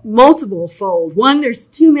it's multiple fold. One, there's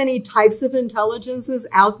too many types of intelligences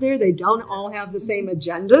out there. They don't all have the same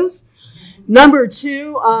agendas. Number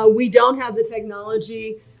two, we don't have the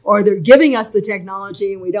technology, or they're giving us the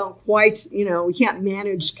technology and we don't quite, we can't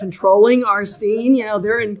manage controlling our scene.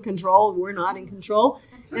 They're in control, we're not in control.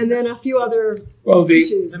 And then a few other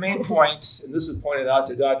issues. The main point, and this was pointed out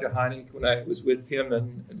to Dr. Heineck when I was with him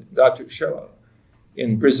and Dr. Sherlock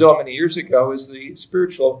in Brazil many years ago, is the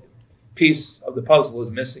spiritual piece of the puzzle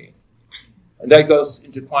is missing. And that goes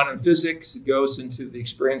into quantum physics. It goes into the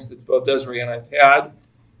experience that both Desiree and I've had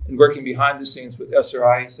in working behind the scenes with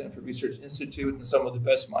SRI, Stanford Research Institute, and some of the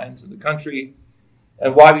best minds in the country.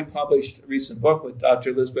 And why we published a recent book with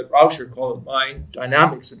Dr. Elizabeth Rauscher called Mind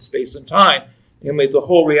Dynamics in Space and Time. Namely, the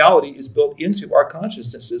whole reality is built into our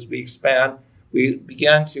consciousness as we expand. We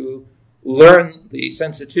begin to learn the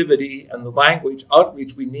sensitivity and the language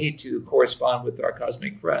outreach we need to correspond with our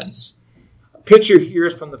cosmic friends. A picture here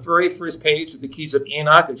is from the very first page of the Keys of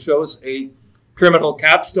Enoch. It shows a pyramidal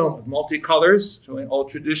capstone of multicolors, showing all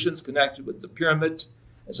traditions connected with the pyramid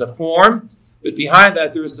as a form. But behind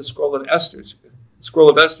that, there is the Scroll of Esther. The Scroll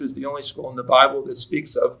of Esther is the only scroll in the Bible that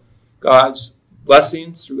speaks of God's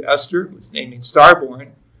blessings through Esther, who was naming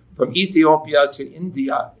Starborn, from Ethiopia to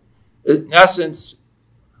India. In essence,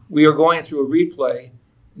 we are going through a replay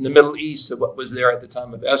in the Middle East of what was there at the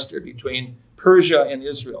time of Esther between Persia and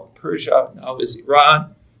Israel. Persia now is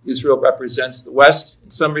Iran. Israel represents the West in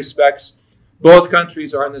some respects. Both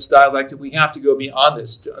countries are in this dialectic. We have to go beyond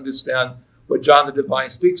this to understand what John the Divine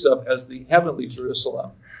speaks of as the heavenly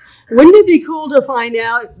Jerusalem. Wouldn't it be cool to find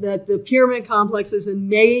out that the pyramid complexes in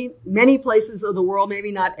many places of the world,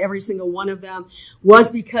 maybe not every single one of them, was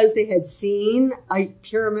because they had seen a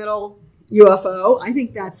pyramidal UFO? I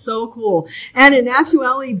think that's so cool. And in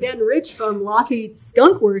actuality, Ben Rich from Lockheed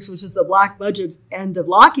Skunk Works, which is the black budget end of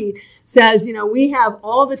Lockheed, says, we have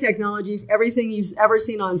all the technology, everything you've ever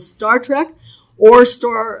seen on Star Trek or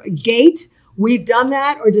Stargate. We've done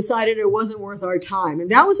that or decided it wasn't worth our time.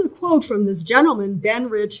 And that was a quote from this gentleman, Ben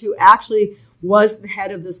Rich, who actually was the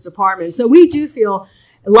head of this department. So we do feel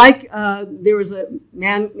like there was a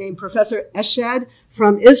man named Professor Eshed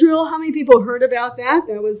from Israel. How many people heard about that?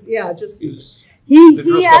 That was, he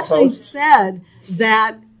actually said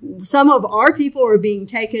that some of our people are being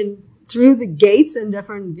taken through the gates in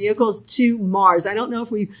different vehicles to Mars. I don't know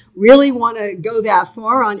if we really want to go that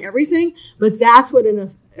far on everything, but that's what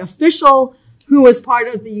an official who was part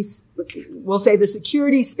of we'll say the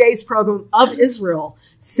security space program of Israel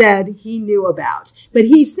said he knew about. But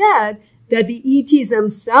he said that the ETs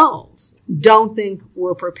themselves don't think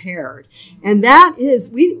we're prepared. And that is,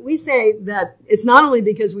 we say that it's not only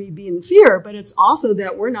because we be in fear, but it's also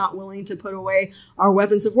that we're not willing to put away our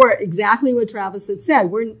weapons of war. Exactly what Travis had said.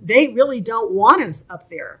 They really don't want us up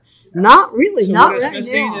there. Not really, so not what is right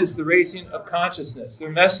missing now. is the raising of consciousness. Their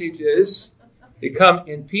message is they come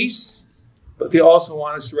in peace, but they also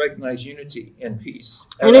want us to recognize unity and peace.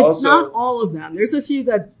 And it's not all of them. There's a few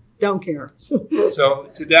that don't care.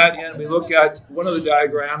 So to that end, we look at one of the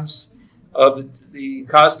diagrams of the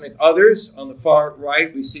cosmic others. On the far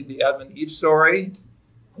right, we see the Adam and Eve story.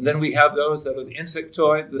 And then we have those that are the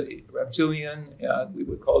insectoid, the reptilian, and we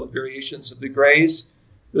would call the variations of the grays.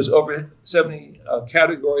 There's over 70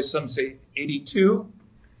 categories, some say 82.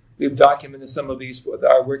 We've documented some of these with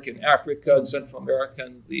our work in Africa and Central America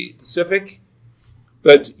and the Pacific.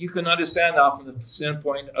 But you can understand now from the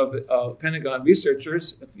standpoint of Pentagon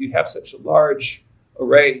researchers, if you have such a large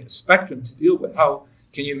array spectrum to deal with, how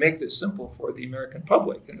can you make this simple for the American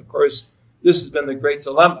public? And of course, this has been the great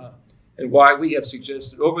dilemma. and why we have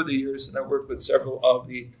suggested over the years, and I work with several of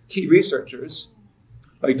the key researchers,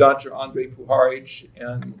 like Dr. Andrei Puharich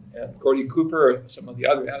and Cory Cooper, some of the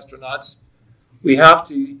other astronauts, we have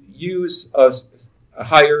to use a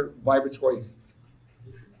higher vibratory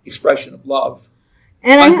expression of love,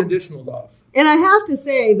 unconditional love. And I have to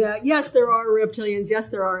say that, yes, there are reptilians, yes,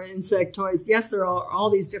 there are insectoids, yes, there are all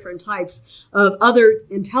these different types of other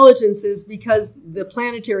intelligences, because the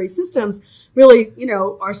planetary systems really,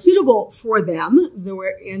 are suitable for them,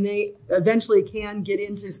 and they eventually can get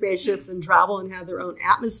into spaceships and travel and have their own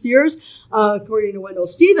atmospheres. According to Wendell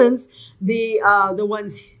Stevens, the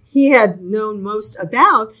ones he had known most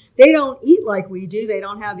about, they don't eat like we do. They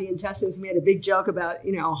don't have the intestines. We made a big joke about,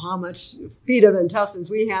 how much feet of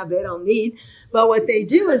intestines we have. They don't need. But what they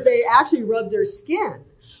do is they actually rub their skin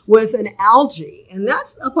with an algae. And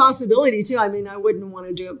that's a possibility too. I mean, I wouldn't want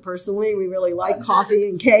to do it personally. We really like coffee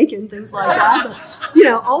and cake and things like that.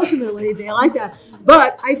 But, ultimately they like that.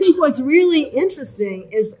 But I think what's really interesting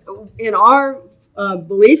is in our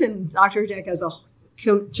belief in Dr. Hurtak as a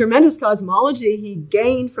tremendous cosmology he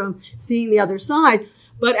gained from seeing the other side,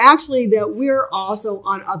 but actually that we're also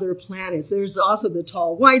on other planets. There's also the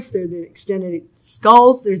tall whites, there's the extended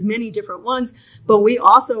skulls, there's many different ones, but we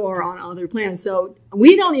also are on other planets. So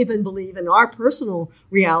we don't even believe in our personal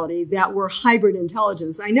reality that we're hybrid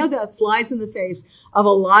intelligence. I know that flies in the face of a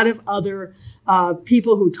lot of other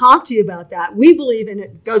people who talk to you about that. We believe, and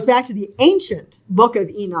it goes back to the ancient book of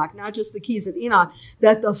Enoch, not just the keys of Enoch,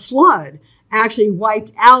 that the flood actually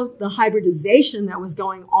wiped out the hybridization that was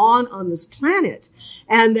going on this planet,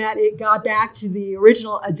 and that it got back to the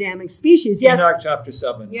original Adamic species. Yes, Enoch chapter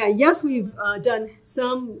 7. Yeah, yes, we've done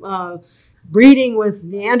some breeding with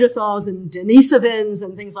Neanderthals and Denisovans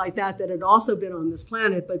and things like that had also been on this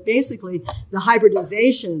planet, but basically the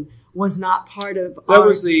hybridization was not part of That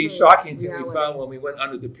was the shocking thing we found when we went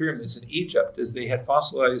under the pyramids in Egypt, is they had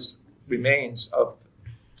fossilized remains of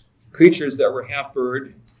creatures that were half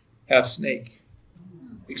bird, half snake.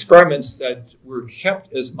 Experiments that were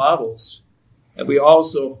kept as models. And we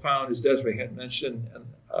also found, as Desiree had mentioned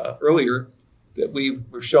earlier, that we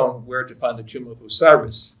were shown where to find the tomb of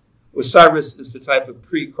Osiris. Osiris is the type of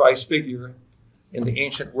pre-Christ figure in the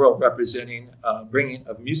ancient world representing bringing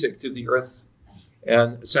of music to the earth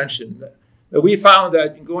and ascension. We found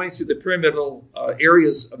that in going through the pyramidal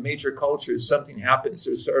areas of major cultures, something happens.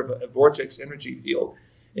 There's sort of a vortex energy field.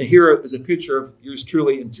 And here is a picture of yours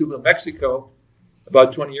truly in Tulum, Mexico,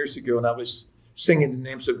 about 20 years ago, and I was singing the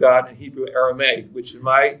names of God in Hebrew Aramaic, which in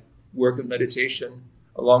my work of meditation,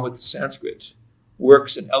 along with the Sanskrit,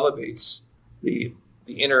 works and elevates the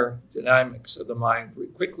inner dynamics of the mind very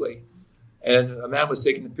quickly. And a man was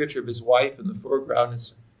taking a picture of his wife in the foreground, and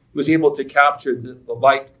he was able to capture the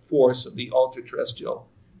light force of the ultra-terrestrial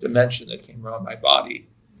dimension that came around my body.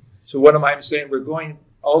 So what am I saying? We're going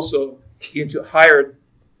also into higher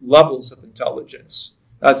levels of intelligence,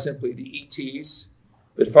 not simply the ETs,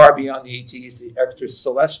 but far beyond the ETs, the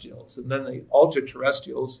extracelestials, and then the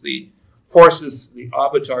ultra-terrestrials, the forces the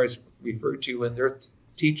avatars refer to in their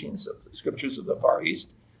teachings of the scriptures of the Far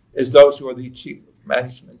East, as those who are the chief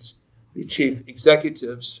managements, the chief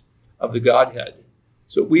executives of the Godhead.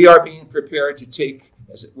 So we are being prepared to take,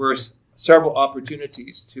 as it were, several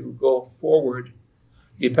opportunities to go forward,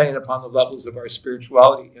 depending upon the levels of our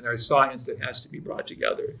spirituality and our science that has to be brought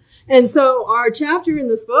together. And so our chapter in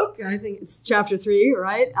this book, I think it's chapter 3,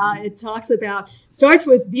 right? It starts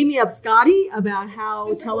with Beam Me Up Scotty, about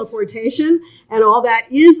how teleportation and all that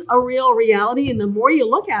is a real reality. And the more you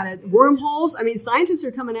look at it, wormholes, I mean, scientists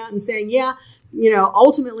are coming out and saying, yeah,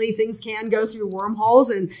 ultimately things can go through wormholes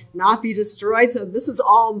and not be destroyed. So this is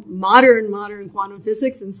all modern quantum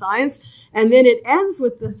physics and science. And then it ends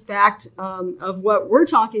with the fact of what we're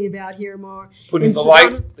talking about here more. Putting the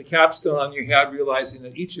light, the capstone on your head, realizing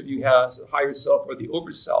that each of you has a higher self or the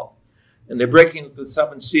overself. And the breaking of the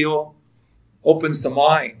seventh seal opens the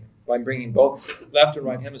mind by bringing both left and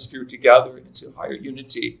right hemisphere together into higher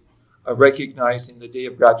unity of recognizing the day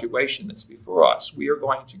of graduation that's before us. We are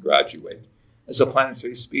going to graduate as a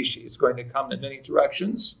planetary species. It's going to come in many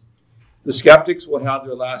directions. The skeptics will have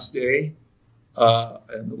their last day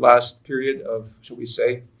and the last period of, shall we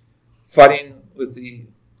say, fighting with the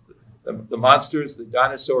monsters. The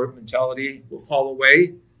dinosaur mentality will fall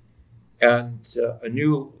away, and a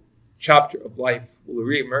new chapter of life will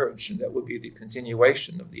reemerge, and that will be the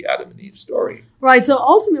continuation of the Adam and Eve story. Right. So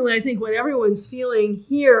ultimately, I think what everyone's feeling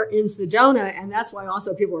here in Sedona, and that's why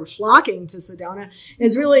also people are flocking to Sedona,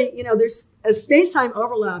 is really, there's a space-time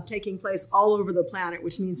overlap taking place all over the planet,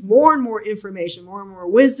 which means more and more information, more and more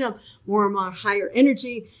wisdom, more and more higher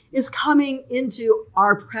energy is coming into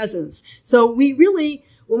our presence. So we really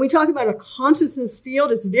when we talk about a consciousness field,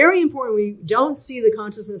 it's very important we don't see the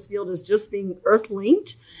consciousness field as just being Earth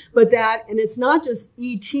linked, but that, and it's not just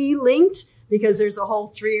ET linked, because there's a whole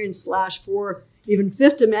 3/4, even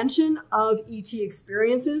 5th dimension of ET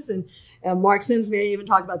experiences. And Mark Sims may even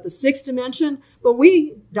talk about the 6th dimension. But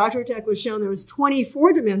Dr. Hurtak was shown there was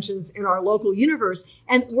 24 dimensions in our local universe.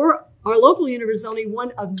 And our local universe is only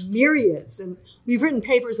one of myriads. And we've written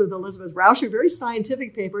papers with Elizabeth Rauscher, very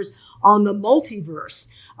scientific papers on the multiverse,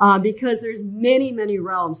 because there's many, many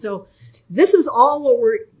realms. So this is all what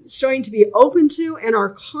we're starting to be open to. And our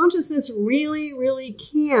consciousness really, really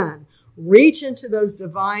can reach into those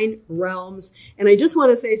divine realms. And I just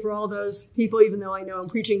want to say for all those people, even though I know I'm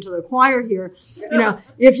preaching to the choir here,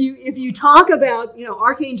 if you talk about,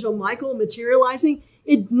 Archangel Michael materializing,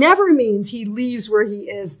 it never means he leaves where he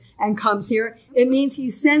is and comes here. It means he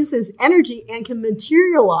sends his energy and can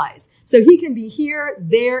materialize. So he can be here,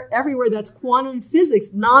 there, everywhere. That's quantum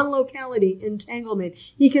physics, non-locality, entanglement.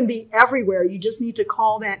 He can be everywhere. You just need to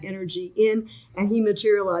call that energy in and he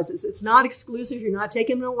materializes. It's not exclusive. You're not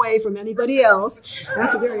taking him away from anybody else.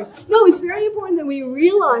 It's very important that we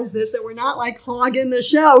realize this, that we're not like hogging the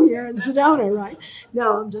show here in Sedona, right?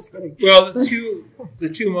 No, I'm just kidding. Well, the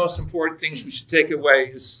two most important things we should take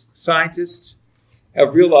away is scientists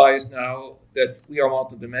have realized now that we are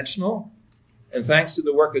multidimensional. And thanks to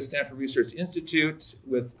the work at Stanford Research Institute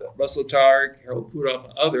with Russell Targ, Harold Puthoff,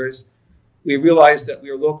 and others, we realize that we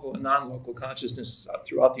are local and non-local consciousnesses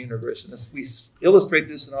throughout the universe. And as we illustrate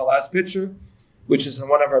this in our last picture, which is in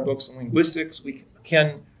one of our books on linguistics, we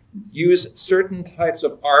can use certain types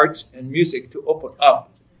of art and music to open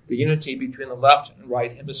up the unity between the left and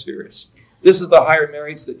right hemispheres. This is the higher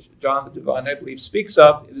marriage that John the Divine, I believe, speaks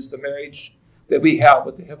of. It is the marriage that we have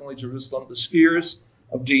with the heavenly Jerusalem, the spheres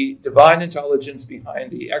of the divine intelligence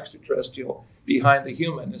behind the extraterrestrial, behind the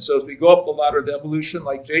human. And so as we go up the ladder of evolution,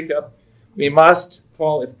 like Jacob, we must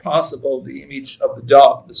fall, if possible, the image of the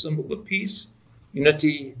dove, the symbol of peace,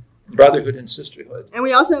 unity, brotherhood, and sisterhood. And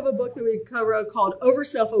we also have a book that we cover called Over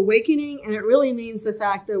Self-Awakening, and it really means the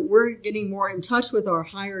fact that we're getting more in touch with our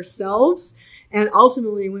higher selves. And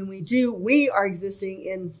ultimately, when we do, we are existing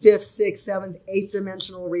in 5th, 6th, 7th, 8th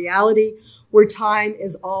dimensional reality, where time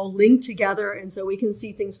is all linked together. And so we can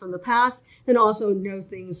see things from the past and also know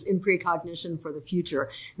things in precognition for the future.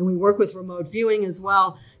 And we work with remote viewing as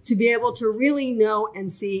well to be able to really know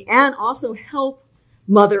and see and also help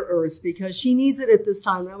Mother Earth, because she needs it at this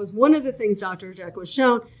time. That was one of the things Dr. Hurtak was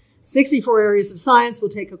shown. 64 areas of science will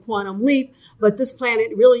take a quantum leap, but this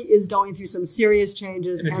planet really is going through some serious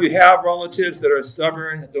changes. And if you have relatives that are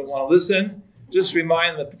stubborn, that don't want to listen, just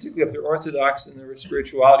remind them, particularly if they're Orthodox in their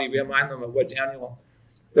spirituality, remind them of what Daniel,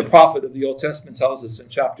 the prophet of the Old Testament, tells us in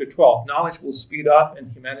chapter 12. Knowledge will speed up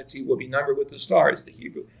and humanity will be numbered with the stars, the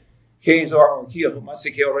Hebrew. We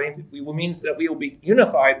will mean that we will be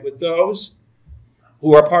unified with those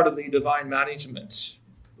who are part of the divine management,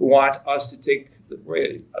 who want us to take the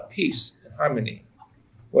way of peace and harmony.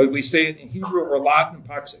 Whether we say it in Hebrew or Latin,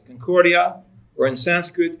 Pax et Concordia, or in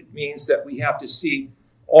Sanskrit, it means that we have to see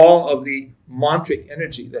all of the mantric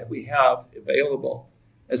energy that we have available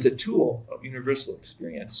as a tool of universal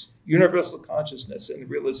experience, universal consciousness, and the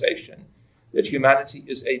realization that humanity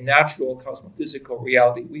is a natural cosmophysical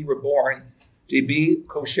reality. We were born to be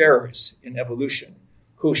co-sharers in evolution,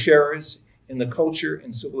 co-sharers in the culture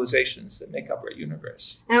and civilizations that make up our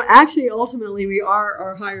universe. And actually, ultimately, we are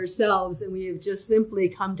our higher selves, and we have just simply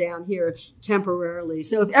come down here temporarily.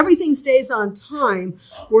 So if everything stays on time,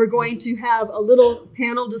 we're going to have a little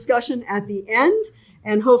panel discussion at the end,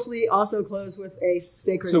 and hopefully also close with a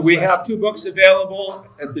sacred So we have 2 books available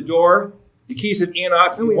at the door. The Keys of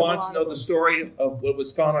Enoch, if you want to know the story of what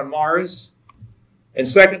was found on Mars. And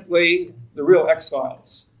secondly, The Real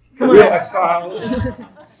X-Files. The Real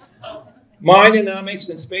X-Files. Mind dynamics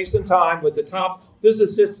in space and time with the top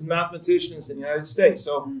physicists and mathematicians in the United States.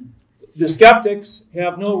 So the skeptics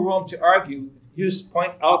have no room to argue. You just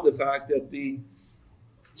point out the fact that the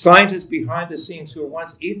scientists behind the scenes who were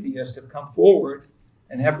once atheists have come forward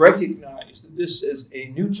and have recognized that this is a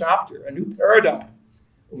new chapter, a new paradigm.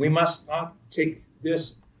 We must not take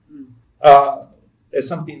this as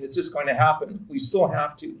something that's just going to happen. We still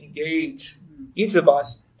have to engage, each of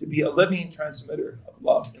us, to be a living transmitter of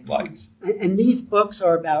love and light. And these books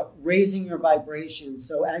are about raising your vibration.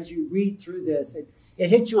 So as you read through this, it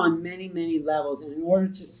hits you on many, many levels. And in order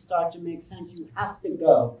to start to make sense, you have to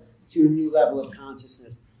go to a new level of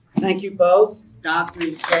consciousness. Thank you both,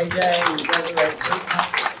 Drs. JJ and Desiree Hurtak.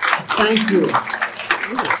 Thank you.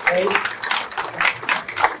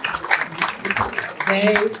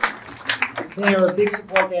 They are a big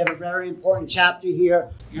support. They have a very important chapter here.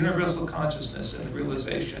 Universal consciousness and the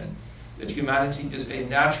realization that humanity is a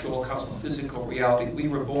natural cosmophysical reality. We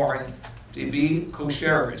were born to be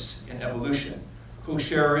co-sharers in evolution,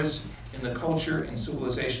 co-sharers in the culture and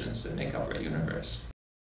civilizations that make up our universe.